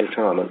come up to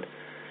retirement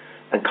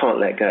and can't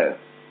let go.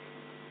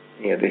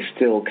 They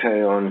still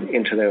carry on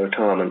into their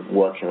retirement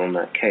working on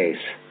that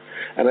case.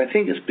 And I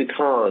think it's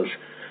because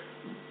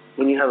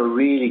when you have a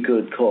really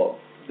good cop,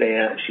 they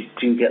actually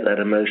do get that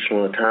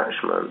emotional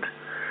attachment.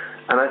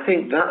 And I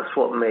think that's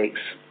what makes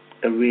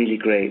a really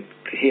great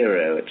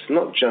hero. It's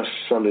not just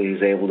somebody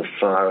who's able to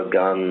fire a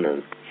gun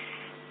and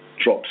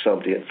drop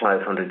somebody at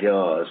 500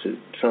 yards. It's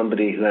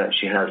somebody who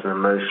actually has an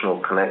emotional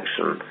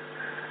connection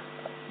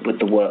with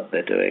the work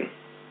they're doing.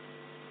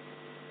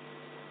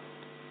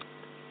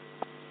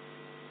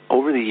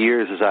 Over the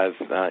years, as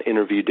I've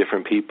interviewed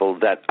different people,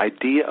 that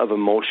idea of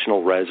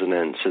emotional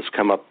resonance has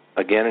come up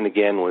again and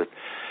again with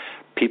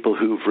people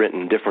who've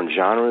written different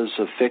genres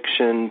of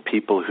fiction,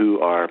 people who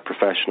are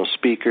professional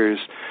speakers.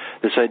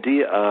 This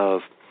idea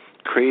of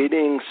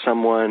creating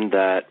someone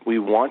that we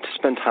want to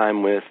spend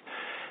time with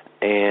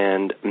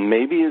and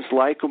maybe is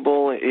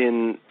likable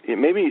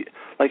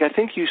I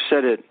think you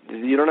said it,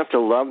 you don't have to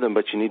love them,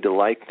 but you need to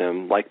like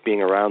them, like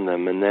being around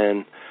them, and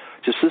then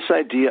just this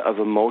idea of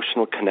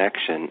emotional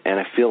connection. And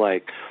I feel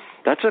like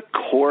that's a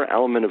core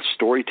element of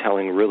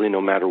storytelling, really,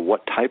 no matter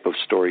what type of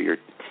story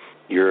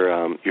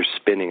you're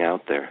spinning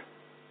out there.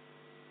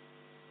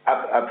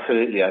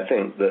 Absolutely. I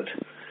think that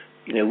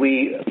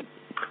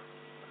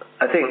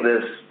I think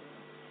there's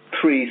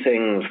three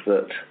things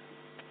that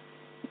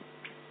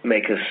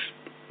make us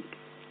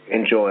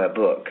enjoy a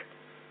book.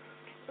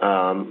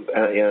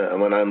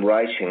 And when I'm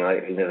writing,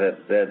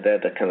 they're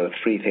the kind of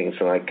three things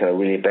that I kind of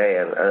really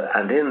obey,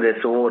 and in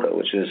this order,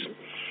 which is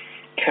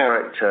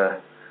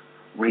character,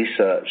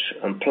 research,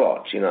 and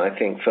plot. I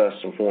think first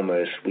and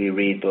foremost we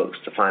read books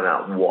to find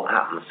out what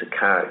happens to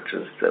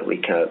characters that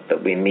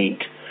we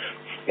meet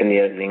in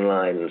the opening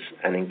lines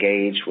and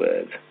engage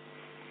with.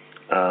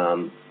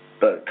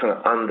 But kind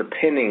of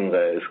underpinning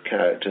those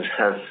characters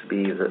has to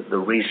be the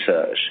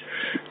research,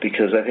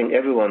 because I think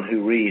everyone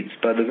who reads,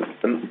 by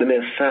the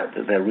mere fact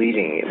that they're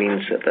reading, it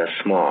means that they're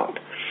smart.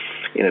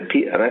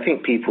 And I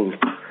think people,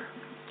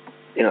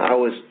 I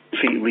always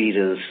treat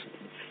readers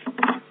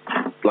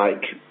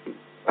like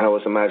I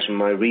always imagine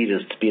my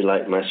readers to be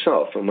like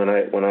myself. And when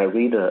I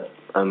read a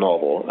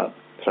novel,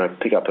 so I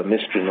pick up a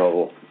mystery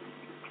novel,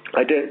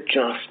 I don't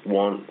just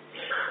want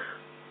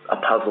a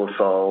puzzle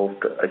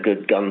solved, a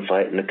good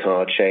gunfight and a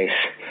car chase.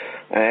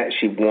 I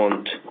actually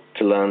want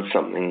to learn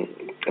something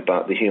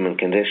about the human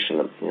condition,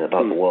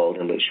 about the world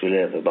in which we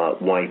live,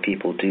 about why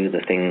people do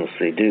the things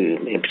they do,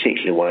 in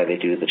particular why they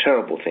do the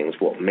terrible things,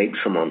 what makes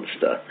a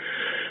monster.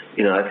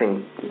 I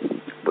think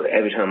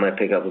every time I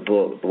pick up a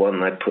book, the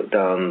one I put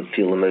down and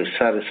feel the most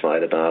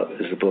satisfied about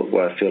is the book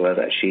where I feel I've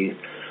actually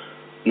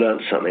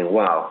learned something.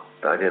 Wow,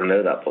 I didn't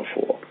know that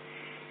before.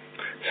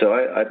 So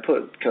I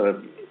put kind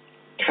of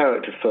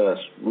character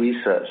first,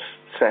 research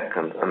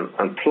second,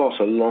 and plot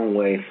a long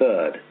way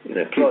third.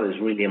 Plot is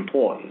really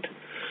important,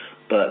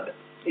 but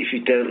if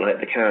you don't like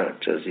the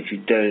characters, if you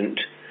don't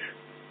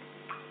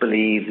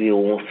believe the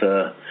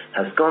author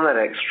has gone that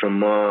extra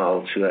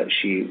mile to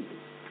actually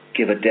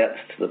give a depth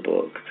to the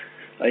book,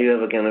 are you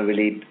ever going to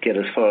really get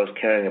as far as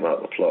caring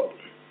about the plot?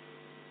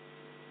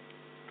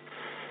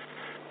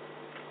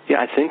 Yeah,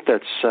 I think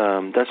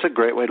that's a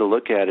great way to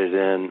look at it,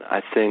 and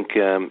I think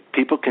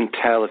people can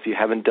tell if you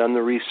haven't done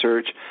the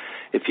research,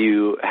 if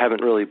you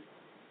haven't really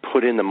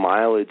put in the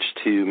mileage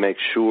to make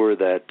sure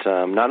that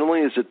not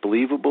only is it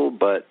believable,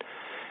 but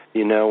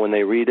when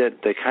they read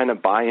it, they kind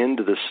of buy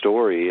into the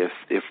story.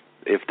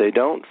 If they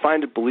don't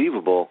find it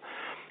believable,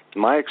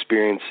 my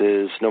experience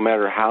is no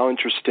matter how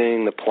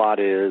interesting the plot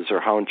is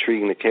or how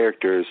intriguing the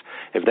characters,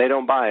 if they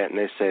don't buy it and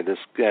they say this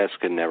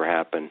could never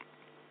happen,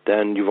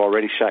 then you've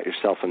already shot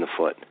yourself in the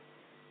foot.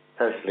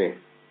 Totally.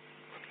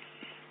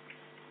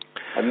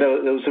 And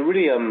there was a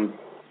really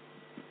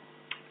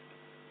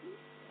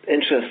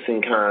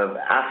interesting kind of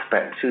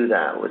aspect to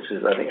that, which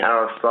is, I think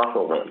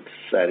Aristotle once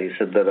said, he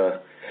said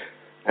that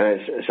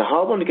And it's a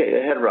hard one to get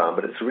your head around,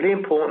 but it's a really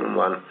important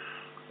one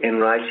in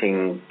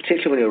writing,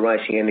 particularly when you're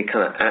writing any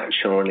kind of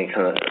action or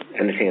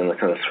anything in the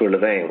kind of thriller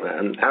vein.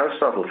 And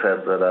Aristotle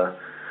said that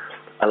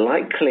a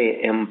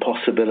likely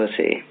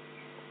impossibility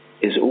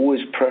is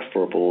always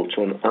preferable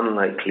to an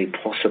unlikely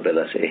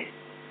possibility.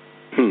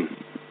 And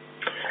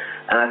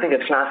I think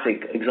a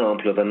classic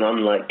example of an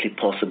unlikely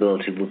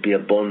possibility would be a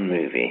Bond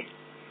movie.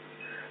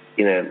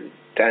 You know,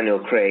 Daniel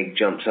Craig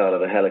jumps out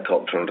of a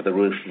helicopter onto the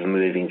roof of a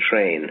moving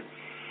train.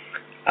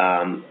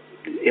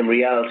 In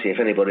reality, if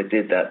anybody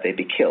did that, they'd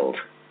be killed.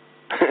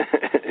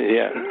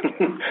 Yeah.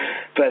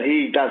 But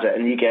he does it,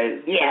 and you go,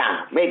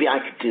 yeah, maybe I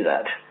could do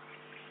that.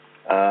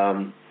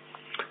 And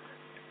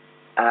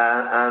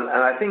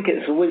I think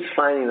it's always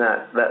finding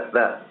that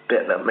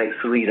bit that makes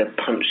the reader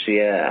punch the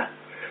air.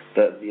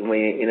 That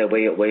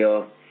where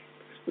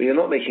you're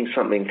not making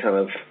something kind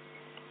of,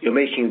 you're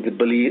making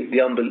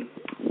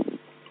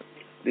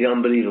the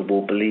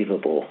unbelievable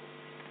believable.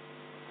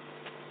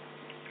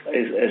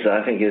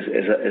 I think is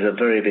a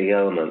very big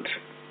element.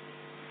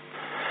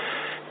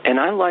 And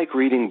I like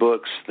reading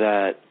books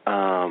that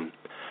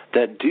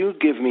do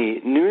give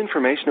me new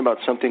information about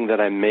something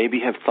that I maybe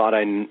have thought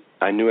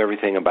I knew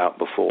everything about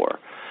before.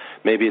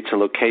 Maybe it's a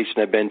location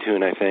I've been to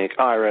and I think,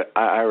 I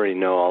already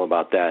know all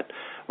about that,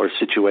 or a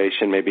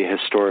situation, maybe a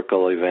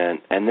historical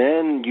event. And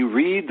then you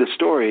read the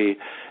story,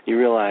 you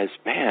realize,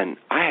 man,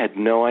 I had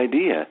no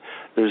idea.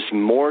 There's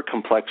more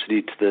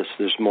complexity to this.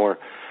 There's more.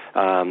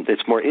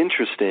 It's more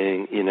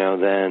interesting,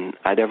 than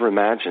I'd ever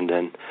imagined.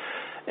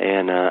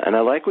 And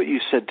I like what you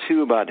said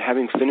too about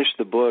having finished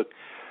the book.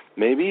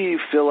 Maybe you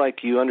feel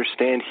like you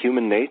understand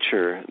human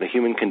nature, the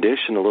human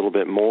condition a little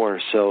bit more.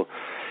 So,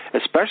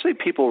 especially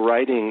people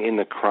writing in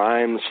the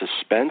crime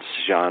suspense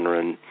genre,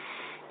 and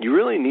you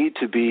really need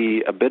to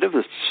be a bit of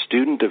a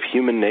student of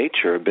human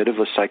nature, a bit of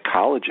a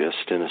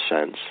psychologist in a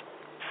sense.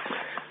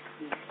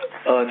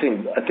 Oh, I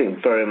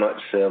think very much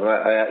so.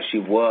 I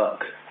actually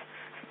work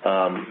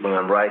when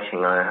I'm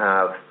writing. I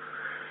have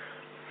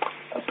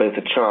both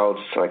a child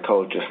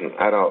psychologist and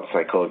adult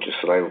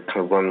psychologist that I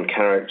kind of run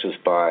characters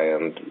by,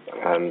 and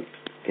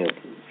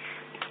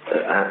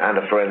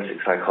a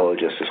forensic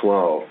psychologist as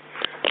well,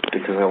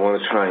 because I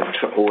want to try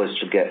and always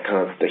to get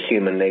kind of the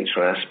human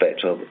nature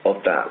aspect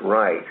of that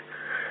right.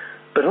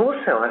 But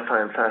also I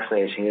find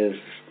fascinating is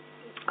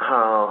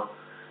how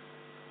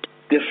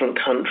different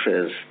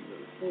countries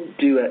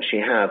do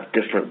actually have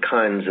different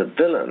kinds of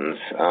villains.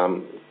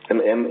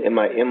 In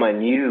my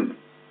new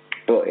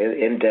book,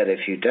 In Dead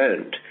If You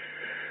Don't,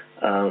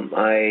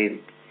 I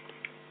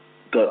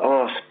got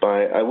asked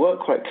I work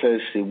quite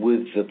closely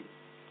with the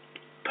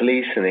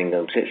police in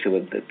England,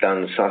 particularly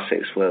down in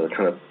Sussex, where the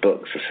kind of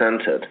books are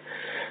centred.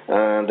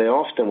 And they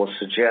often will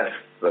suggest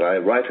that I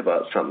write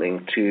about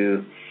something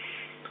to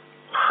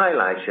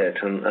highlight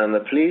it. And the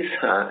police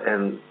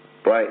in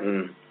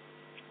Brighton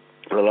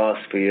for the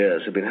last few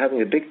years have been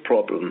having a big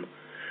problem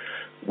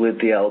with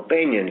the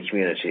Albanian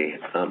community.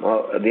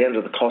 At the end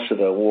of the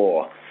Kosovo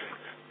War,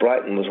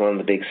 Brighton was one of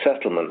the big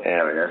settlement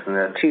areas, and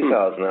there are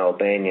 2,000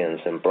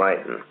 Albanians in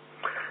Brighton.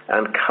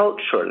 And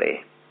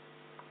culturally,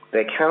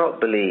 they cannot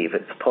believe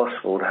it's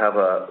possible to have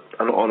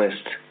an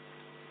honest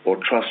or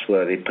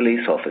trustworthy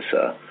police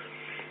officer,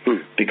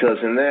 because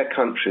in their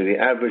country, the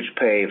average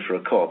pay for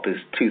a cop is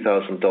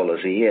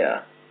 $2,000 a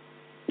year.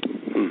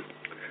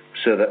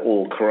 So they're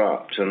all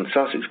corrupt. And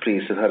Sussex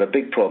police have had a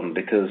big problem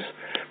because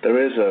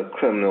there is a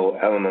criminal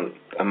element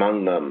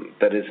among them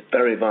that is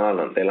very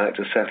violent. They like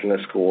to settle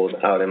their scores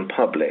out in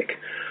public.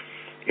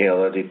 They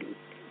do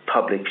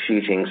public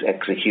shootings,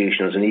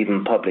 executions, and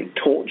even public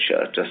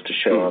torture just to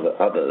show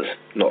others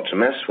not to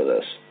mess with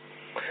us.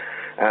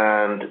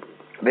 And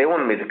they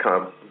wanted me to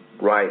kind of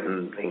write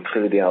and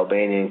include the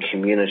Albanian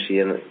community,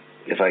 in,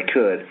 if I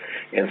could,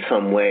 in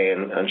some way,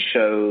 and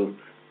show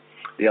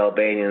the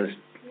Albanians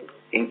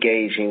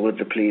engaging with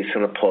the police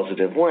in a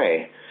positive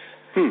way.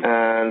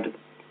 And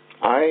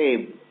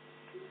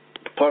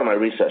part of my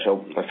research,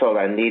 I felt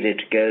I needed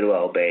to go to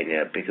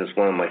Albania because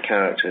one of my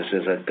characters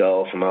is a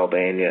girl from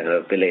Albania in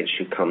a village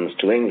who comes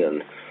to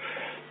England.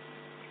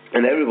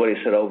 And everybody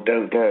said, oh,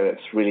 don't go,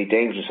 it's really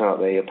dangerous out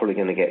there, you're probably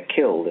going to get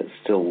killed, it's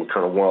still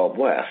kind of Wild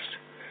West.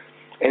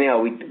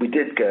 Anyhow, we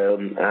did go,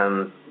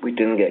 and we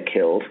didn't get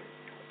killed.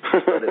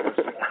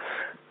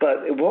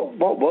 But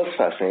what was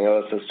fascinating, I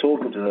was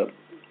talking to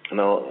I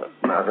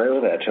was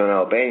over there to an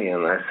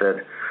Albanian, and I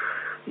said,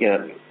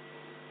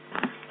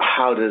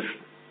 how does,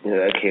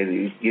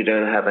 okay, you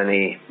don't have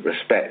any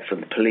respect for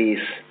the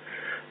police,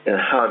 and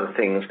how do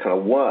things kind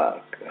of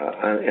work?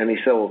 And he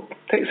said, well,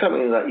 take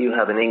something that you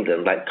have in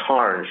England, like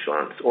car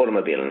insurance,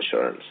 automobile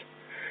insurance.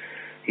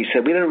 He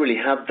said, we don't really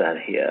have that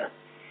here.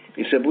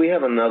 He said, we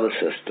have another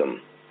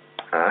system.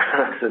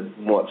 I said,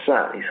 what's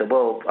that? He said,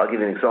 well, I'll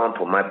give you an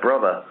example. My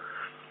brother,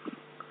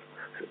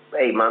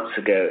 8 months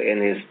ago,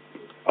 in his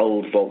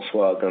old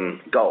Volkswagen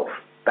Golf,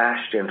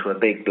 bashed into a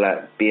big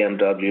black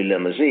BMW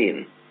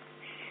limousine.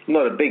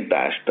 Not a big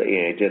bash, but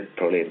he did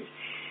probably a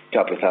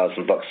couple of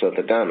 $1,000 worth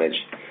of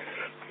damage.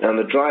 And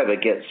the driver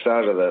gets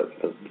out of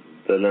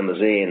the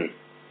limousine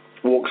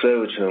walks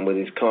over to him with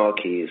his car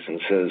keys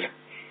and says,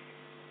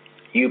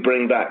 "You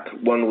bring back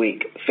 1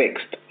 week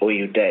fixed or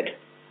you dead."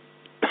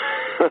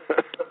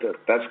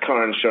 That's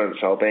car insurance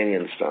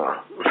Albanian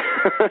style.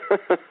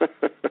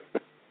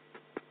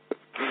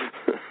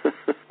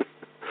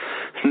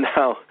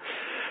 Now,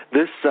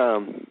 this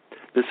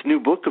new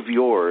book of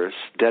yours,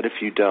 Dead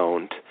If You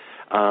Don't,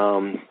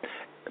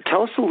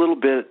 tell us a little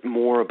bit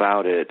more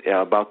about it,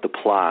 about the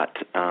plot.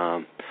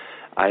 I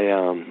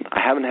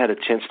haven't had a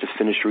chance to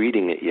finish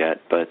reading it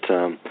yet, but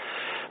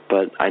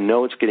I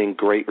know it's getting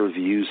great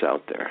reviews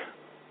out there.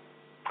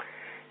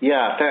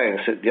 Yeah,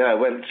 thanks. I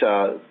went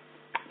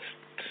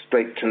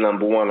straight to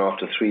number one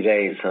after 3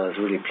 days. I was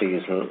really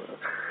pleased.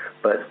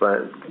 But my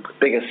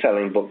biggest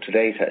selling book to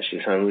date,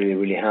 actually, so I'm really,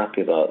 really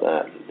happy about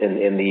that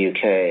in the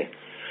UK.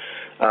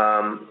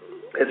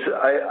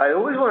 I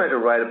always wanted to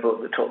write a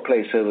book that took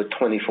place over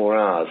 24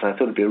 hours. I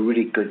thought it would be a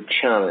really good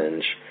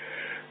challenge.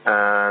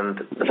 And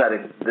the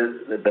fact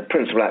that the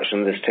principal action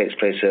of this takes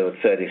place over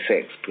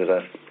 36,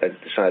 because I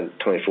decided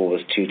 24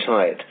 was too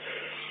tight.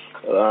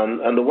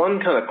 And the one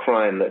kind of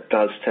crime that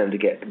does tend to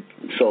get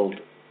solved,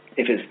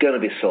 if it's going to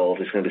be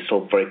solved, it's going to be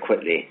solved very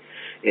quickly,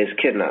 is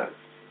kidnap.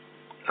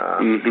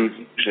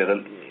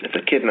 If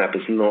the kidnap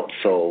is not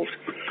solved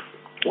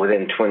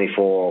within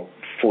 24,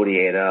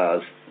 48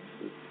 hours,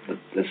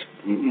 there's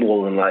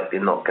more than likely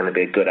not going to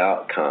be a good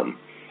outcome.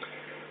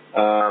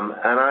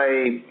 And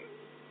I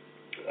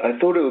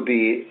thought it would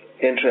be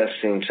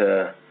interesting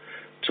to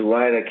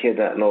write a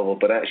kidnap novel,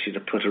 but actually to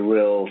put a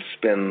real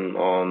spin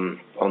on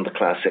the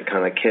classic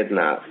kind of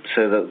kidnap.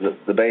 So that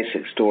the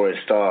basic story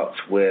starts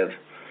with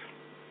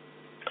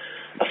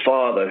a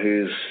father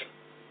who's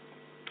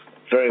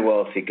a very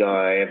wealthy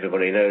guy.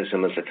 Everybody knows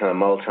him as a kind of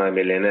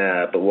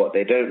multi-millionaire, but what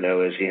they don't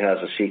know is he has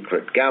a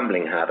secret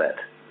gambling habit.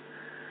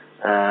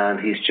 And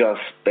he's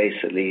just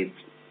basically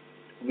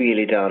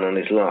really down on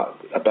his luck.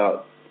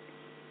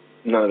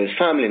 None of his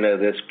family know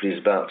this, but he's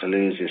about to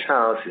lose his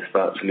house, he's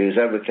about to lose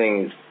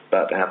everything, he's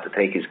about to have to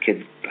take his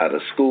kids out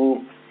of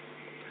school.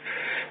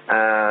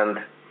 And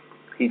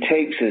he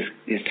takes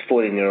his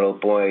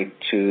 14-year-old boy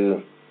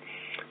to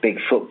a big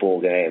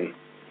football game.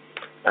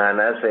 And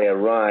as they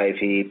arrive,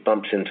 he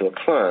bumps into a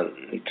client.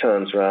 He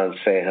turns around to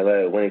say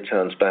hello. When he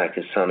turns back,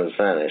 his son has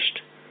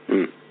vanished.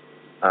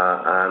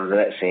 And the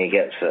next thing, he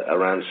gets a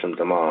ransom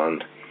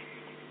demand,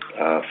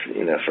 for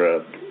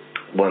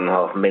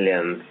 £1.5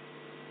 million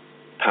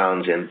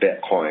in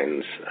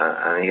bitcoins,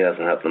 and he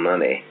doesn't have the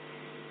money.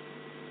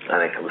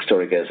 And the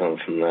story goes on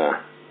from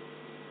there.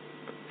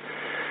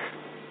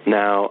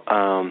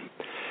 Now,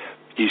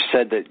 you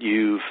said that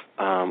you've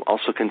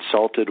also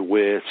consulted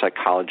with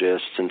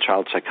psychologists and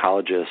child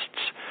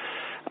psychologists.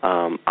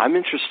 I'm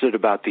interested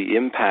about the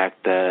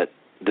impact that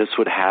this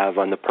would have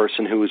on the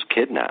person who was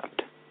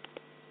kidnapped.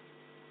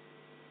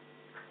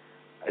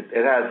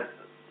 It has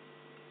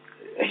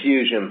a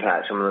huge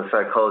impact. I mean, the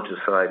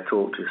psychologists that I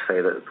talk to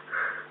say that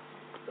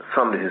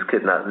somebody who's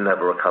kidnapped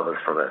never recovers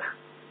from it.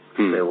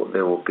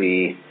 They will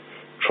be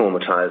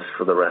traumatized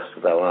for the rest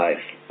of their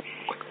life.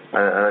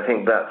 And I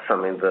think that's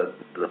something that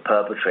the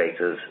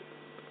perpetrators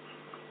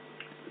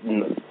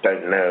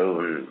don't know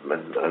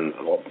and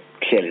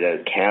clearly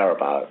don't care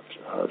about.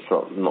 It's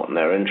not in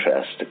their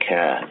interest to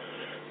care.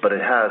 But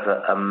it has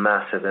a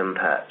massive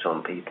impact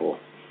on people.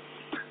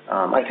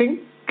 I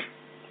think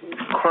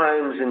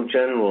crimes in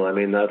general, I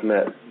mean, I've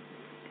met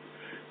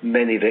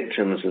many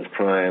victims of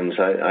crimes.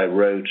 I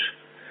wrote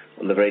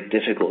on the very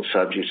difficult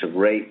subject of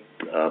rape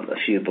a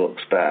few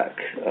books back.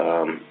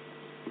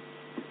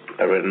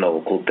 I read a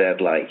novel called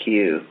Dead Like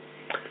You.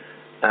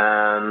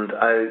 And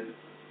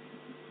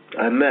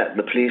I met,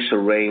 the police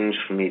arranged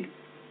for me,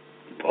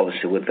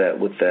 obviously with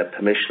their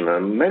permission,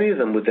 and many of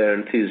them with their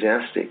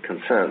enthusiastic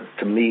consent,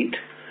 to meet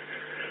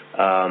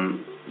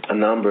a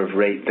number of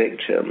rape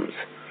victims.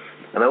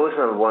 And I always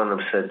remember one of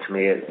them said to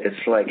me,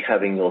 it's like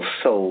having your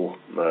soul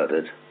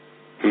murdered.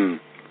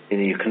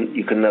 You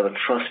can never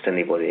trust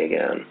anybody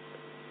again.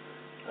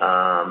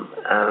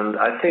 And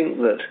I think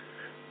that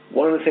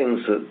one of the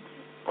things that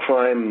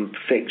crime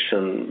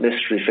fiction,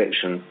 mystery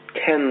fiction,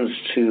 tends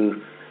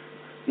to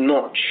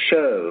not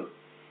show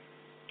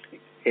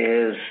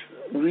is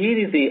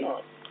really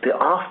the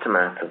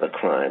aftermath of a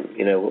crime.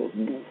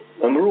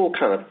 And we're all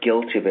kind of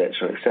guilty of it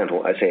to an extent.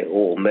 Or I say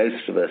all,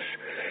 most of us.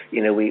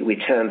 We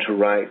tend to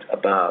write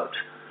about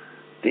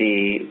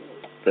the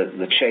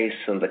chase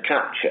and the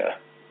capture,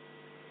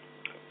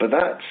 but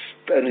that's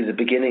only the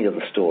beginning of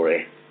the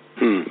story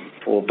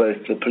for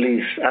both the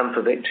police and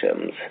for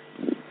victims.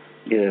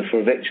 For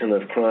a victim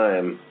of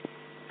crime,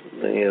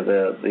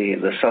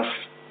 the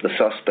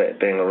suspect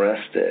being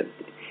arrested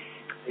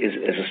is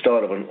a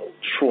start of a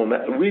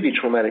really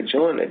traumatic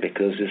journey,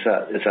 because is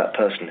that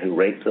person who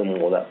raped them,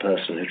 or that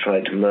person who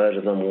tried to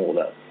murder them, or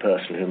that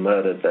person who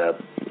murdered their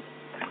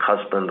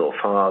husband or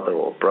father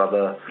or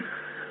brother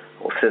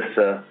or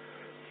sister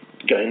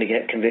going to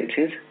get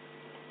convicted?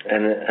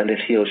 And if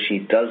he or she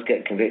does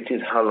get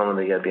convicted, how long are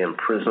they going to be in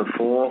prison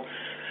for?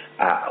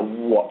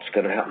 What's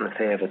going to happen if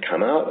they ever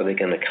come out? Are they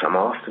going to come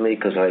after me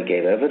because I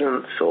gave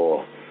evidence?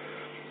 Or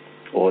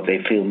or they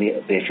feel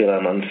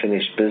I'm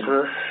unfinished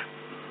business.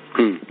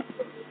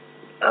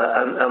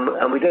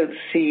 And we don't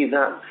see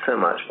that so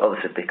much,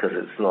 obviously, because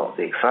it's not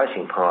the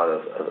exciting part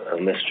of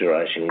mystery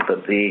writing,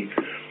 but the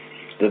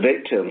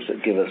victims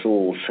that give us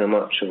all so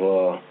much of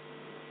our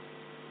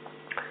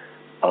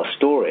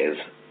stories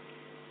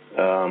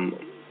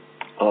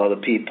are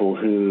the people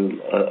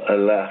who are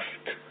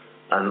left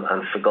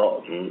and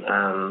forgotten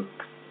and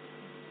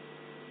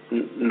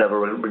never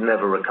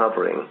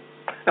recovering.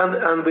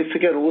 And we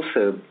forget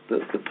also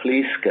that the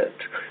police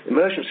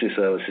emergency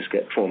services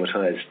get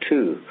traumatized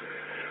too.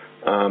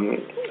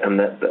 And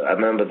that I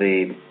remember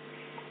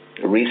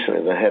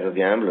recently the head of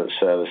the ambulance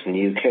service in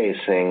the UK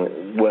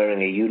saying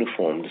wearing a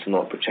uniform does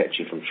not protect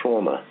you from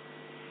trauma.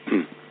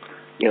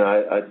 You know,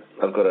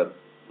 I've got a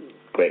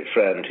great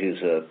friend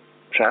who's a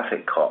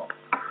traffic cop,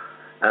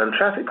 and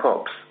traffic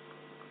cops,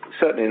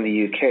 certainly in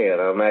the UK,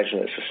 and I imagine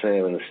it's the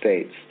same in the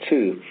States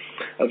too,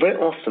 are very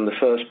often the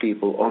first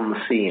people on the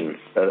scene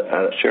at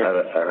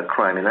a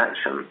crime in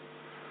action.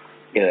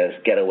 You know, it's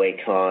a getaway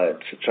car,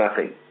 it's a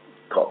traffic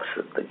cops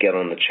that get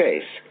on the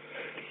chase.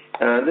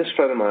 And this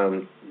friend of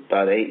mine,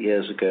 about 8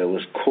 years ago,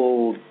 was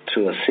called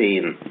to a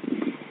scene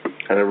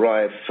and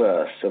arrived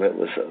first, and it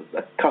was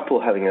a couple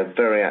having a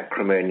very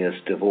acrimonious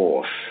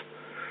divorce.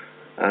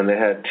 And they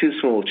had two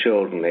small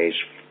children,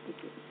 aged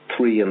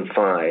 3 and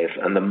 5,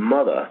 and the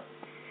mother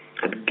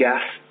had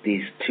gassed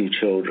these two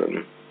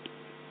children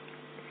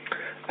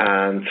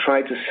and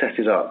tried to set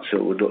it up so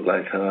it would look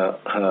like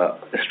her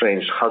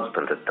estranged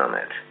husband had done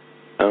it.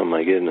 Oh,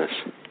 my goodness.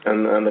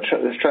 And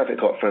this traffic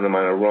cop friend of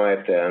mine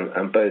arrived there,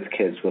 and both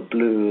kids were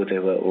blue. They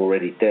were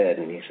already dead.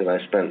 And he said, I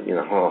spent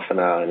half an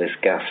hour in this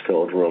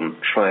gas-filled room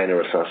trying to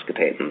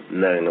resuscitate them,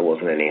 knowing there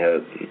wasn't any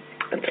hope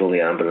until the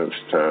ambulance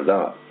turned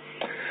up.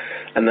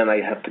 And then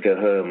I had to go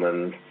home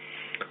and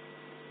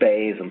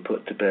bathe and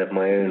put to bed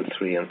my own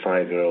 3- and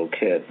 5-year-old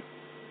kid.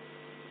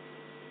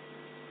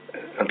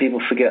 And people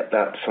forget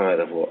that side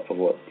of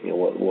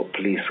what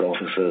police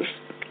officers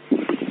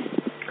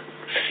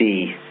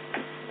see.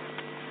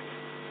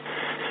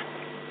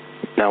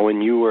 Now,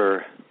 when you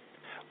were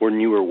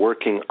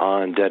working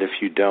on Dead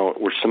If You Don't,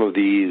 were some of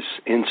these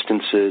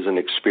instances and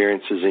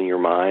experiences in your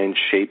mind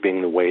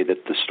shaping the way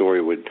that the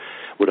story would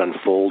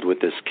unfold with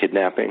this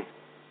kidnapping?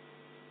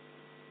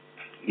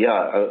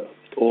 Yeah,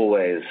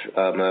 always.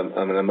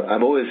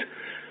 I'm always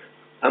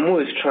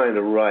trying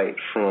to write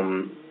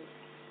from,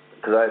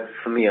 because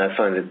for me I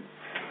find it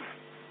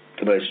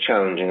the most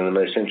challenging and the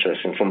most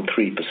interesting from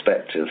 3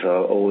 perspectives. I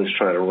always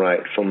try to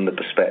write from the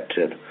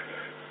perspective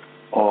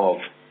of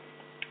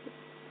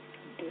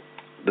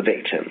the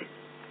victim,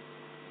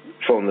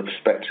 from the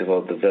perspective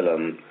of the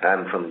villain,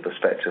 and from the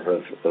perspective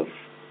of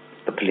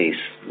the police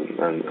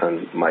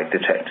and my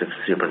detective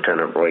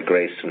superintendent Roy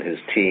Grace and his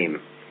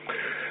team.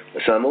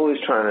 So I'm always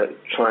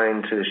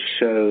trying to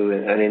show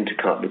an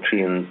intercut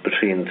between the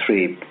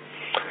 3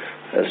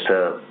 as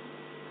to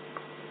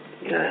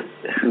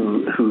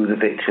who the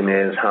victim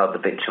is, how the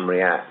victim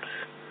reacts,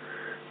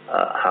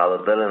 how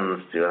the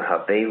villains do, and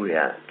how they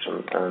react,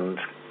 and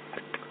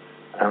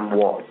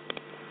what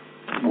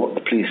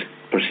the police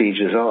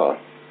procedures are.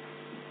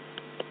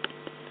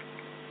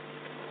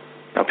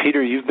 Now,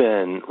 Peter, you've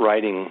been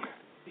writing,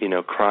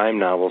 crime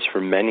novels for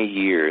many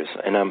years,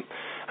 and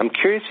I'm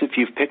curious if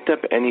you've picked up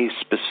any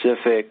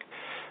specific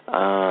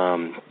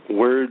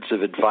words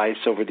of advice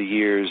over the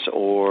years,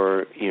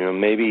 or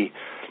maybe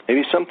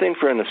something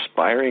for an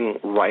aspiring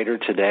writer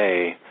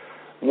today.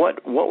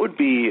 What would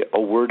be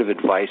a word of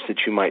advice that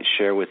you might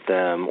share with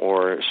them,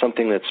 or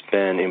something that's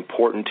been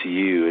important to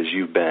you as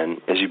you've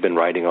been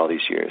writing all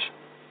these years?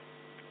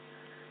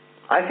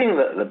 I think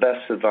that the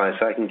best advice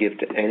I can give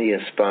to any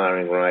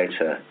aspiring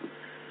writer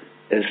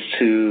is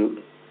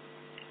to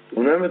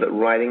remember that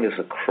writing is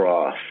a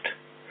craft,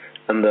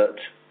 and that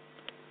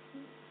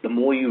the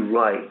more you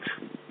write,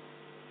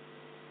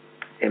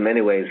 in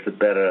many ways, the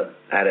better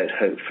at it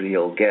hopefully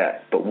you'll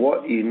get. But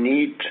what you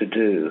need to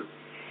do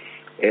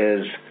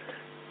is,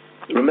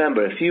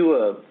 remember, if you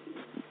were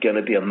going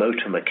to be a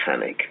motor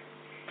mechanic,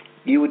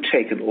 you would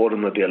take an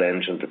automobile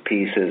engine to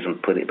pieces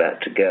and put it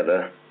back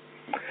together.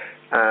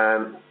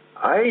 And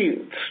I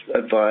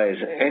advise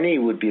any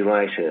would-be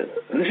writer,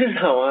 and this is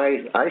how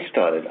I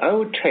started. I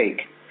would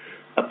take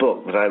a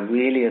book that I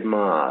really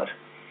admired,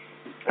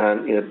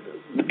 and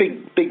the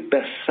big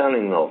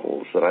best-selling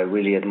novels that I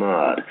really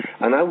admired,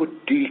 and I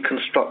would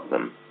deconstruct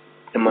them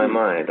in my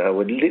mind. I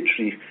would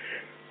literally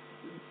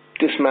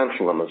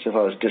dismantle them as if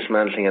I was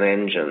dismantling an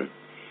engine,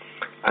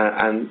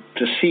 and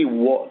to see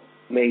what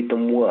made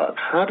them work.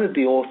 How did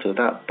the author of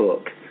that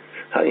book,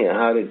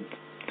 how did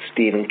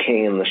Stephen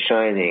King in The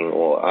Shining,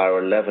 or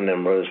R11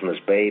 in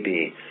Rosemary's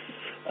Baby,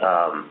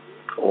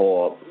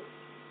 or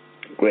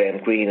Graham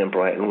Greene in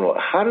Brighton Rock,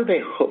 how did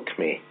they hook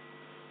me?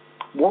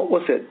 What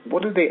was it?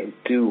 What did they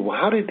do?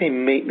 How did they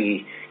make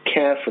me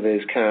care for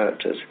those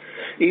characters?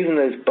 Even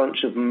those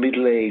bunch of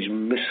middle-aged,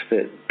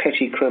 misfit,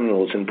 petty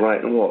criminals in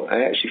Brighton Rock,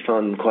 I actually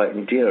found them quite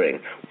endearing.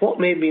 What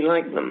made me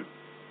like them?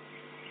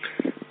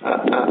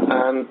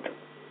 And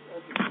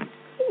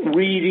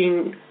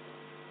reading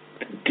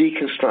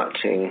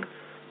deconstructing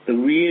the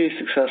really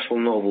successful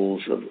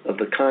novels of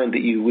the kind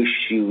that you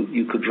wish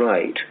you could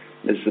write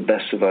is the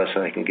best advice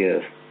I can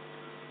give.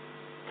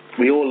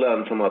 We all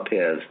learn from our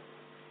peers.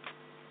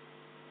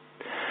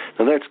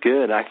 Well, that's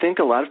good. I think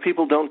a lot of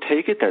people don't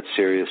take it that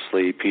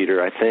seriously,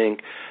 Peter. I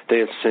think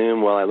they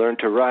assume, well, I learned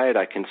to write,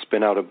 I can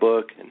spin out a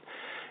book,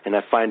 and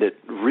I find it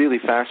really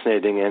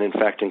fascinating and, in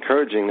fact,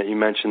 encouraging that you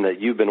mentioned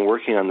that you've been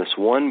working on this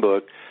one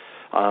book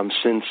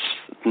since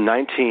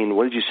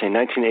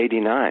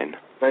 1989?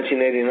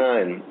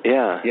 1989.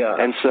 Yeah. Yeah.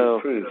 And so,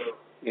 proof.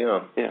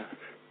 Yeah. Yeah.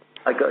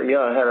 I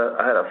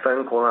had a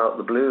phone call out of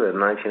the blue in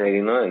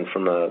 1989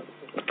 from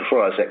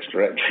before I was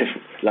ex-director,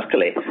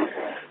 luckily,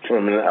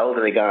 from an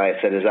elderly guy.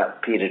 Said, "Is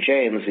that Peter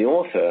James, the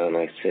author?" And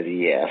I said,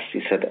 "Yes."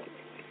 He said,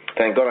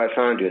 "Thank God I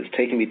found you. It's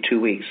taken me 2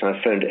 weeks. I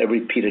phoned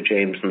every Peter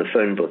James in the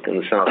phone book in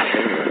the south of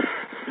England."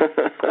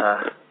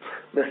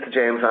 Mr.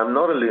 James, I'm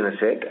not a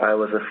lunatic. I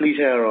was a Fleet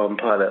Air Arm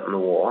pilot in the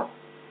war.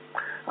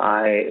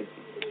 I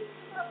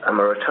am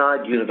a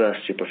retired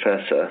university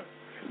professor.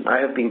 I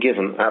have been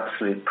given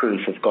absolute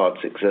proof of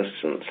God's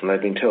existence, and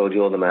I've been told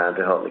you're the man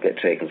to help me get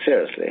taken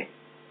seriously.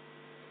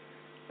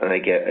 And I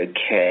go,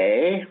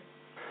 okay.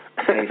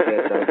 And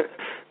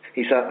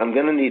he said, I'm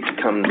going to need to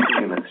come to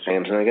you, Mr.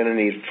 James, and I'm going to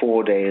need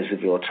 4 days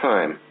of your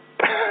time.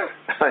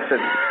 I said,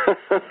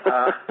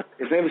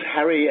 his name was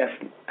Harry F.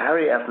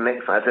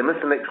 Nixon. I said,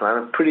 Mr. Nixon,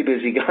 I'm a pretty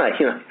busy guy.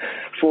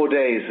 4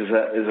 days is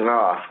an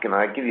ask, and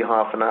I give you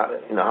half an hour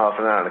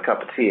and a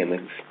cup of tea,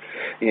 and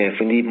if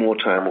we need more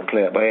time, we'll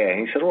play it by ear.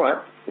 And he said, all right.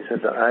 He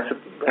said, I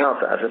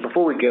said,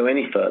 before we go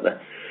any further,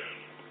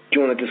 do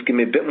you want to just give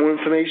me a bit more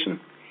information?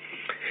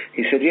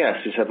 He said,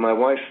 yes. He said, my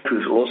wife,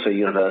 who's also a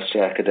university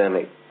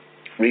academic,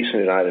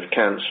 recently died of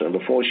cancer, and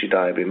before she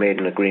died, we made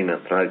an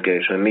agreement that I'd go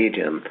to a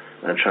medium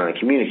and try and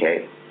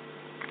communicate.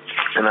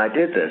 And I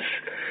did this.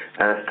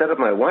 And instead of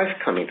my wife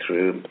coming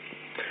through,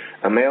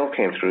 a male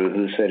came through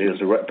who said he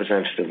was a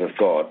representative of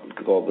God.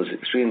 God was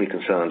extremely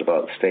concerned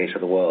about the state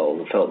of the world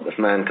and felt that if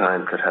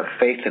mankind could have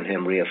faith in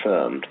him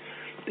reaffirmed,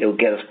 it would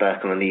get us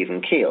back on an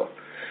even keel.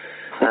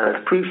 And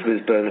as proof of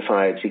his bona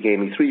fides, he gave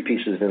me 3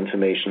 pieces of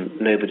information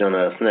nobody on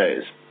earth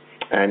knows.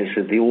 And he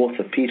said, the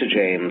author, Peter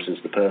James, is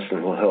the person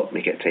who will help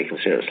me get taken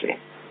seriously.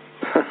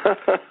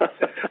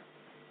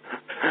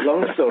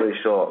 Long story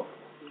short,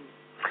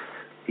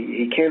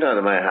 he came down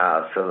to my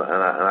house, and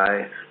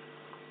I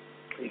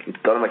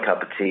got him a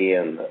cup of tea,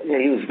 and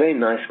he was a very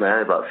nice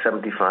man, about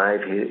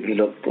 75. He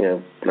looked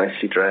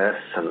nicely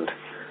dressed and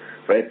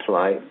very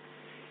polite.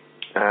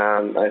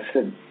 And I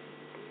said,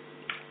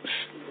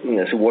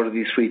 so what are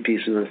these 3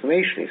 pieces of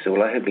information? He said,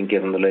 well, I had been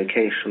given the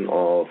location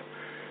of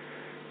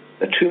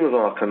the tomb of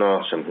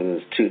Akhenaten, who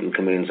was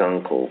Tutankhamun's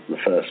uncle, the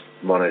first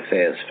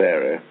monotheist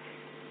pharaoh.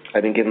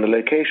 I'd been given the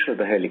location of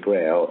the Holy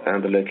Grail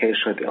and the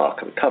location of the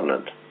Ark of the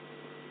Covenant,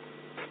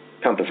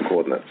 compass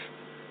coordinates.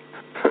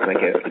 And I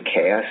go,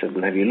 okay. I said,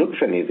 well, have you looked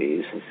for any of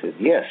these? He said,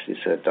 yes. He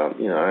said,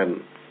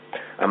 I'm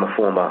a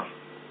former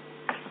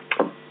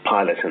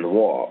pilot in the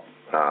war.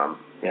 I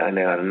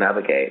know how to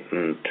navigate.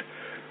 And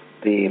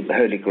the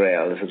Holy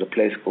Grail is at a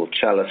place called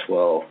Chalice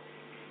Well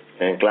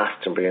in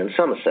Glastonbury in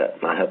Somerset.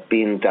 And I have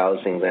been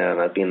dowsing there, and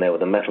I've been there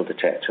with a metal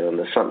detector, and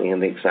there's something in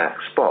the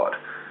exact spot.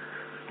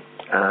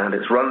 And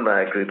it's run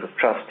by a group of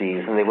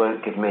trustees, and they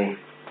won't give me...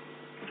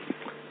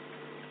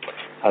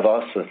 I've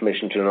asked for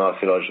permission to an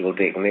archaeological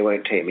dig, and they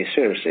won't take me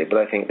seriously, but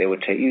I think they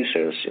would take you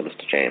seriously,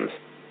 Mr. James.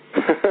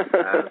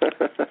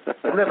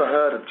 I've never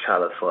heard of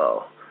Chalice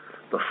Well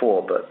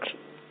before, but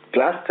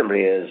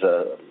Glastonbury is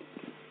a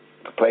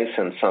place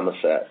in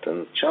Somerset,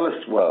 and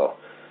Chalice Well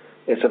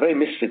is a very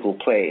mystical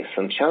place,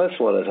 and Chalice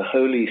Well is a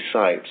holy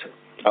site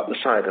up the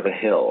side of a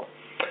hill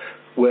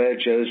where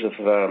Joseph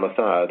of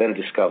Arimathea, then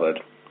discovered,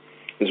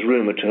 is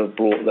rumoured to have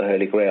brought the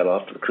Holy Grail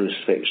after the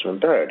crucifixion and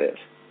buried it.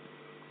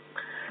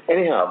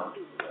 Anyhow,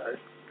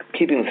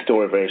 keeping the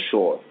story very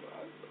short,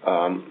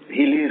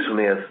 he leaves with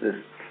me this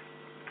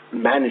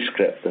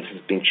manuscript that has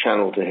been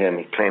channeled to him,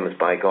 he claims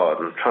by God,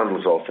 and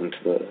trundles off into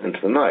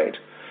the night.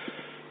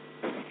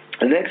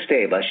 The next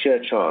day, by sheer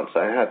chance,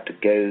 I had to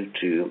go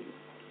to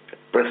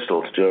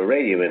Bristol to do a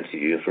radio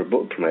interview for a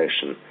book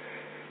promotion.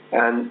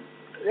 And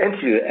the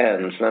interview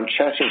ends, and I'm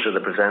chatting to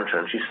the presenter,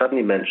 and she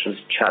suddenly mentions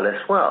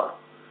Chalice Well.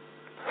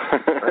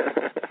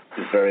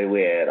 It's very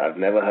weird. I've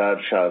never heard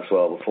of Chalice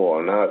Well before,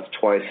 and now it's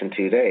twice in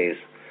 2 days.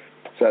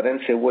 So I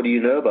then said, what do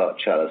you know about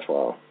Chalice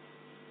Well?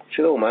 She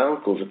said, oh, my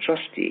uncle's a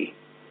trustee.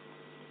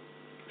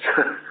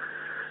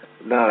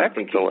 Now I'm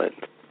thinking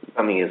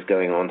something is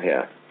going on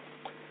here.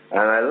 And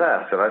I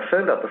left, and I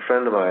phoned up a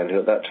friend of mine who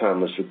at that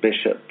time was the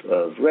Bishop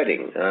of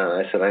Reading. And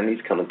I said, I need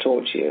to come and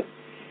talk to you.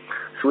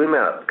 So we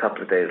met a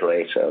couple of days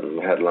later, and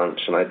we had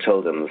lunch, and I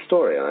told him the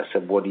story. And I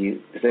said,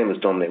 his name was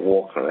Dominic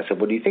Walker, and I said,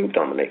 what do you think,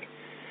 Dominic?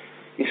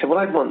 He said, well,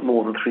 I'd want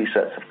more than 3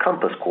 sets of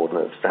compass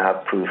coordinates to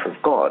have proof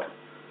of God.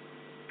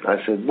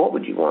 I said, what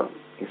would you want?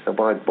 He said,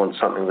 well, I'd want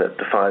something that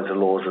defies the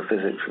laws of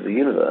physics of the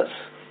universe,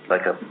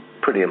 like a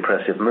pretty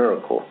impressive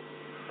miracle.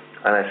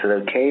 And I said,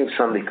 okay, if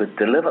somebody could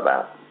deliver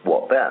that,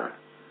 what then?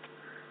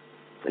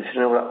 He said,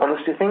 you know what I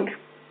honestly think?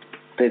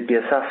 they'd be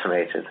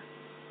assassinated.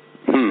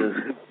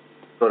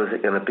 What is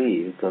it going to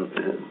be?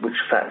 Which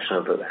faction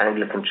of the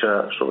Anglican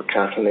Church or the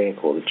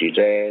Catholic or the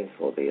Judaic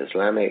or the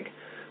Islamic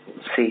or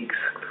the Sikhs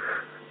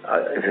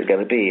is it going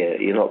to be?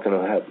 You're not going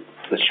to have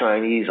the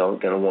Chinese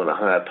aren't going to want a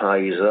higher power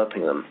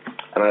usurping them.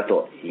 And I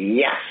thought,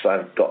 yes,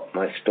 I've got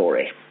my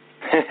story.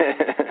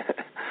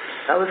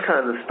 That was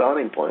kind of the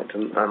starting point.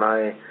 And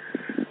I,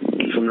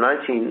 from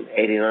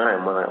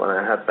 1989, when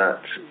I had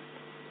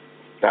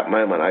that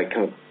moment, I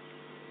kind of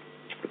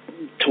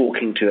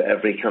talking to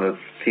every kind of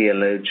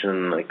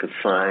theologian I could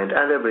find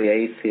and every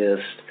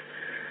atheist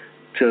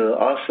to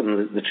ask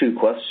them the two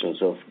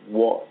questions of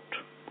what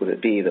would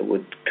it be that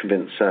would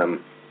convince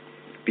them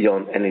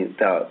beyond any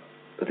doubt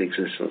of the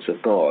existence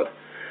of God,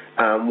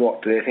 and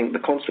what do they think the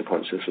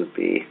consequences would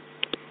be.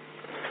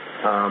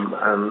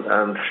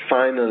 And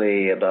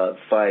finally, about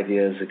 5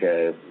 years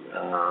ago,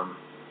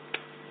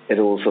 it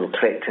all sort of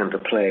clicked into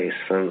place,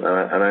 and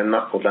I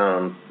knuckled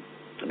down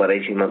about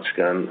 18 months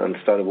ago and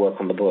started work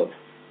on the book.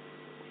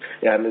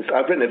 Yeah, and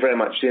I've written it very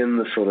much in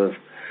the sort of,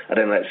 I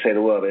don't like to say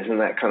the word, but it's in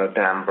that kind of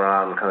Dan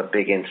Brown kind of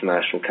big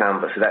international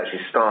canvas. It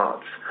actually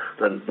starts,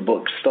 the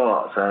book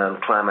starts and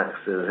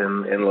climaxes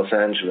in Los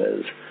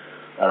Angeles.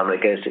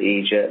 It goes to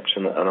Egypt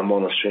and a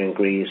monastery in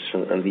Greece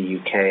and the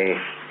UK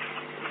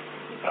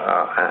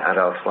and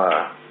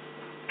elsewhere.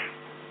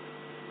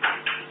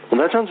 Well,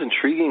 that sounds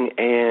intriguing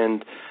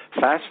and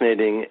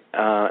fascinating,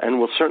 and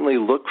we'll certainly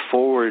look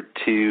forward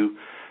to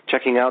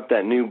checking out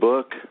that new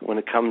book when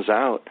it comes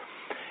out.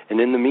 And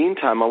in the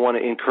meantime, I want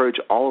to encourage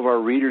all of our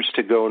readers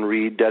to go and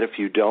read Dead If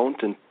You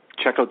Don't and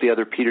check out the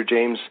other Peter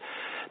James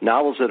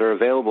novels that are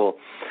available.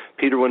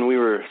 Peter, when we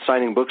were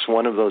signing books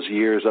one of those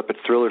years up at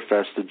Thriller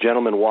Fest, the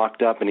gentleman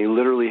walked up and he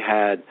literally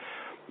had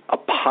a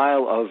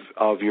pile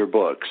of your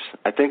books.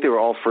 I think they were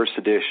all first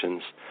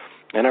editions.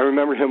 And I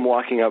remember him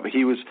walking up.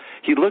 He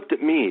looked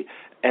at me,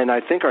 and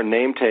I think our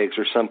name tags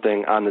or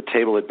something on the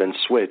table had been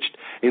switched.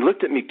 He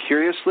looked at me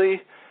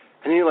curiously,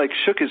 and he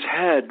shook his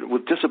head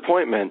with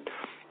disappointment.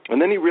 And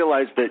then he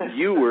realized that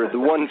you were the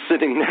one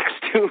sitting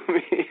next to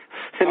me.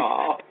 And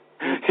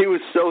he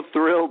was so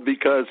thrilled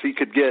because he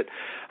could get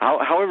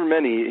however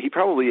many. He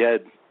probably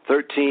had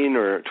 13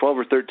 or 12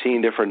 or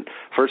 13 different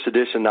first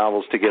edition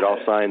novels to get all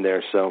signed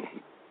there. So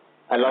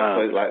I love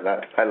folk like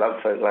that.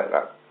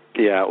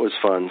 Yeah, it was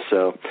fun.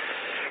 So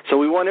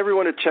we want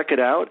everyone to check it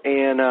out.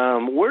 And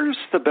where's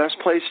the best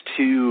place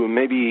to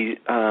maybe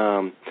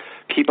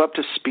keep up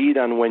to speed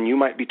on when you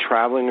might be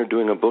traveling or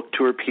doing a book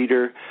tour,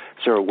 Peter?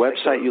 Is there a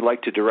website you'd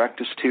like to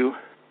direct us to?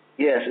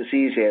 Yes, it's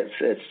easy.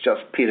 It's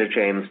just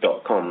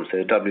peterjames.com,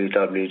 so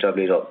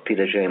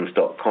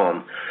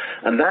www.peterjames.com.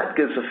 And that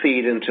gives a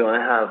feed into, I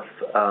have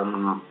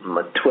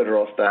my Twitter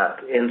off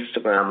that,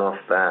 Instagram off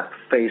that,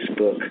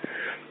 Facebook,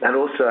 and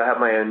also I have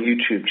my own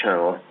YouTube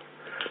channel.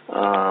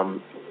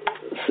 And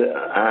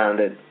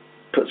it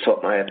puts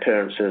up my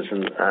appearances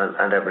and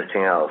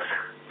everything else.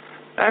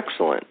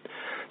 Excellent.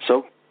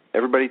 So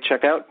everybody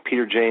check out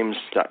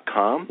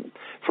peterjames.com.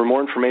 For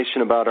more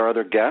information about our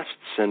other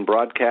guests and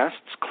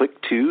broadcasts,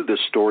 click to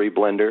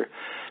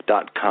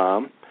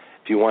thestoryblender.com.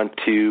 If you want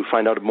to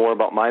find out more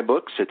about my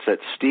books, it's at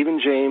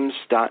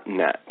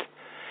stephenjames.net.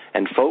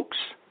 And folks,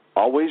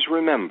 always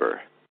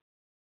remember,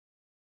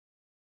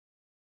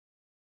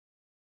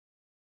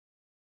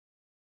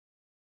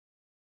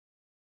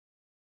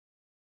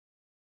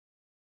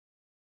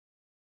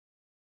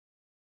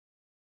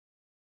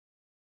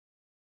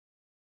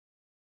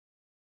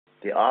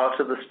 the art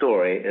of the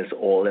story is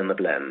all in the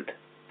blend.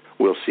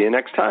 We'll see you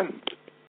next time.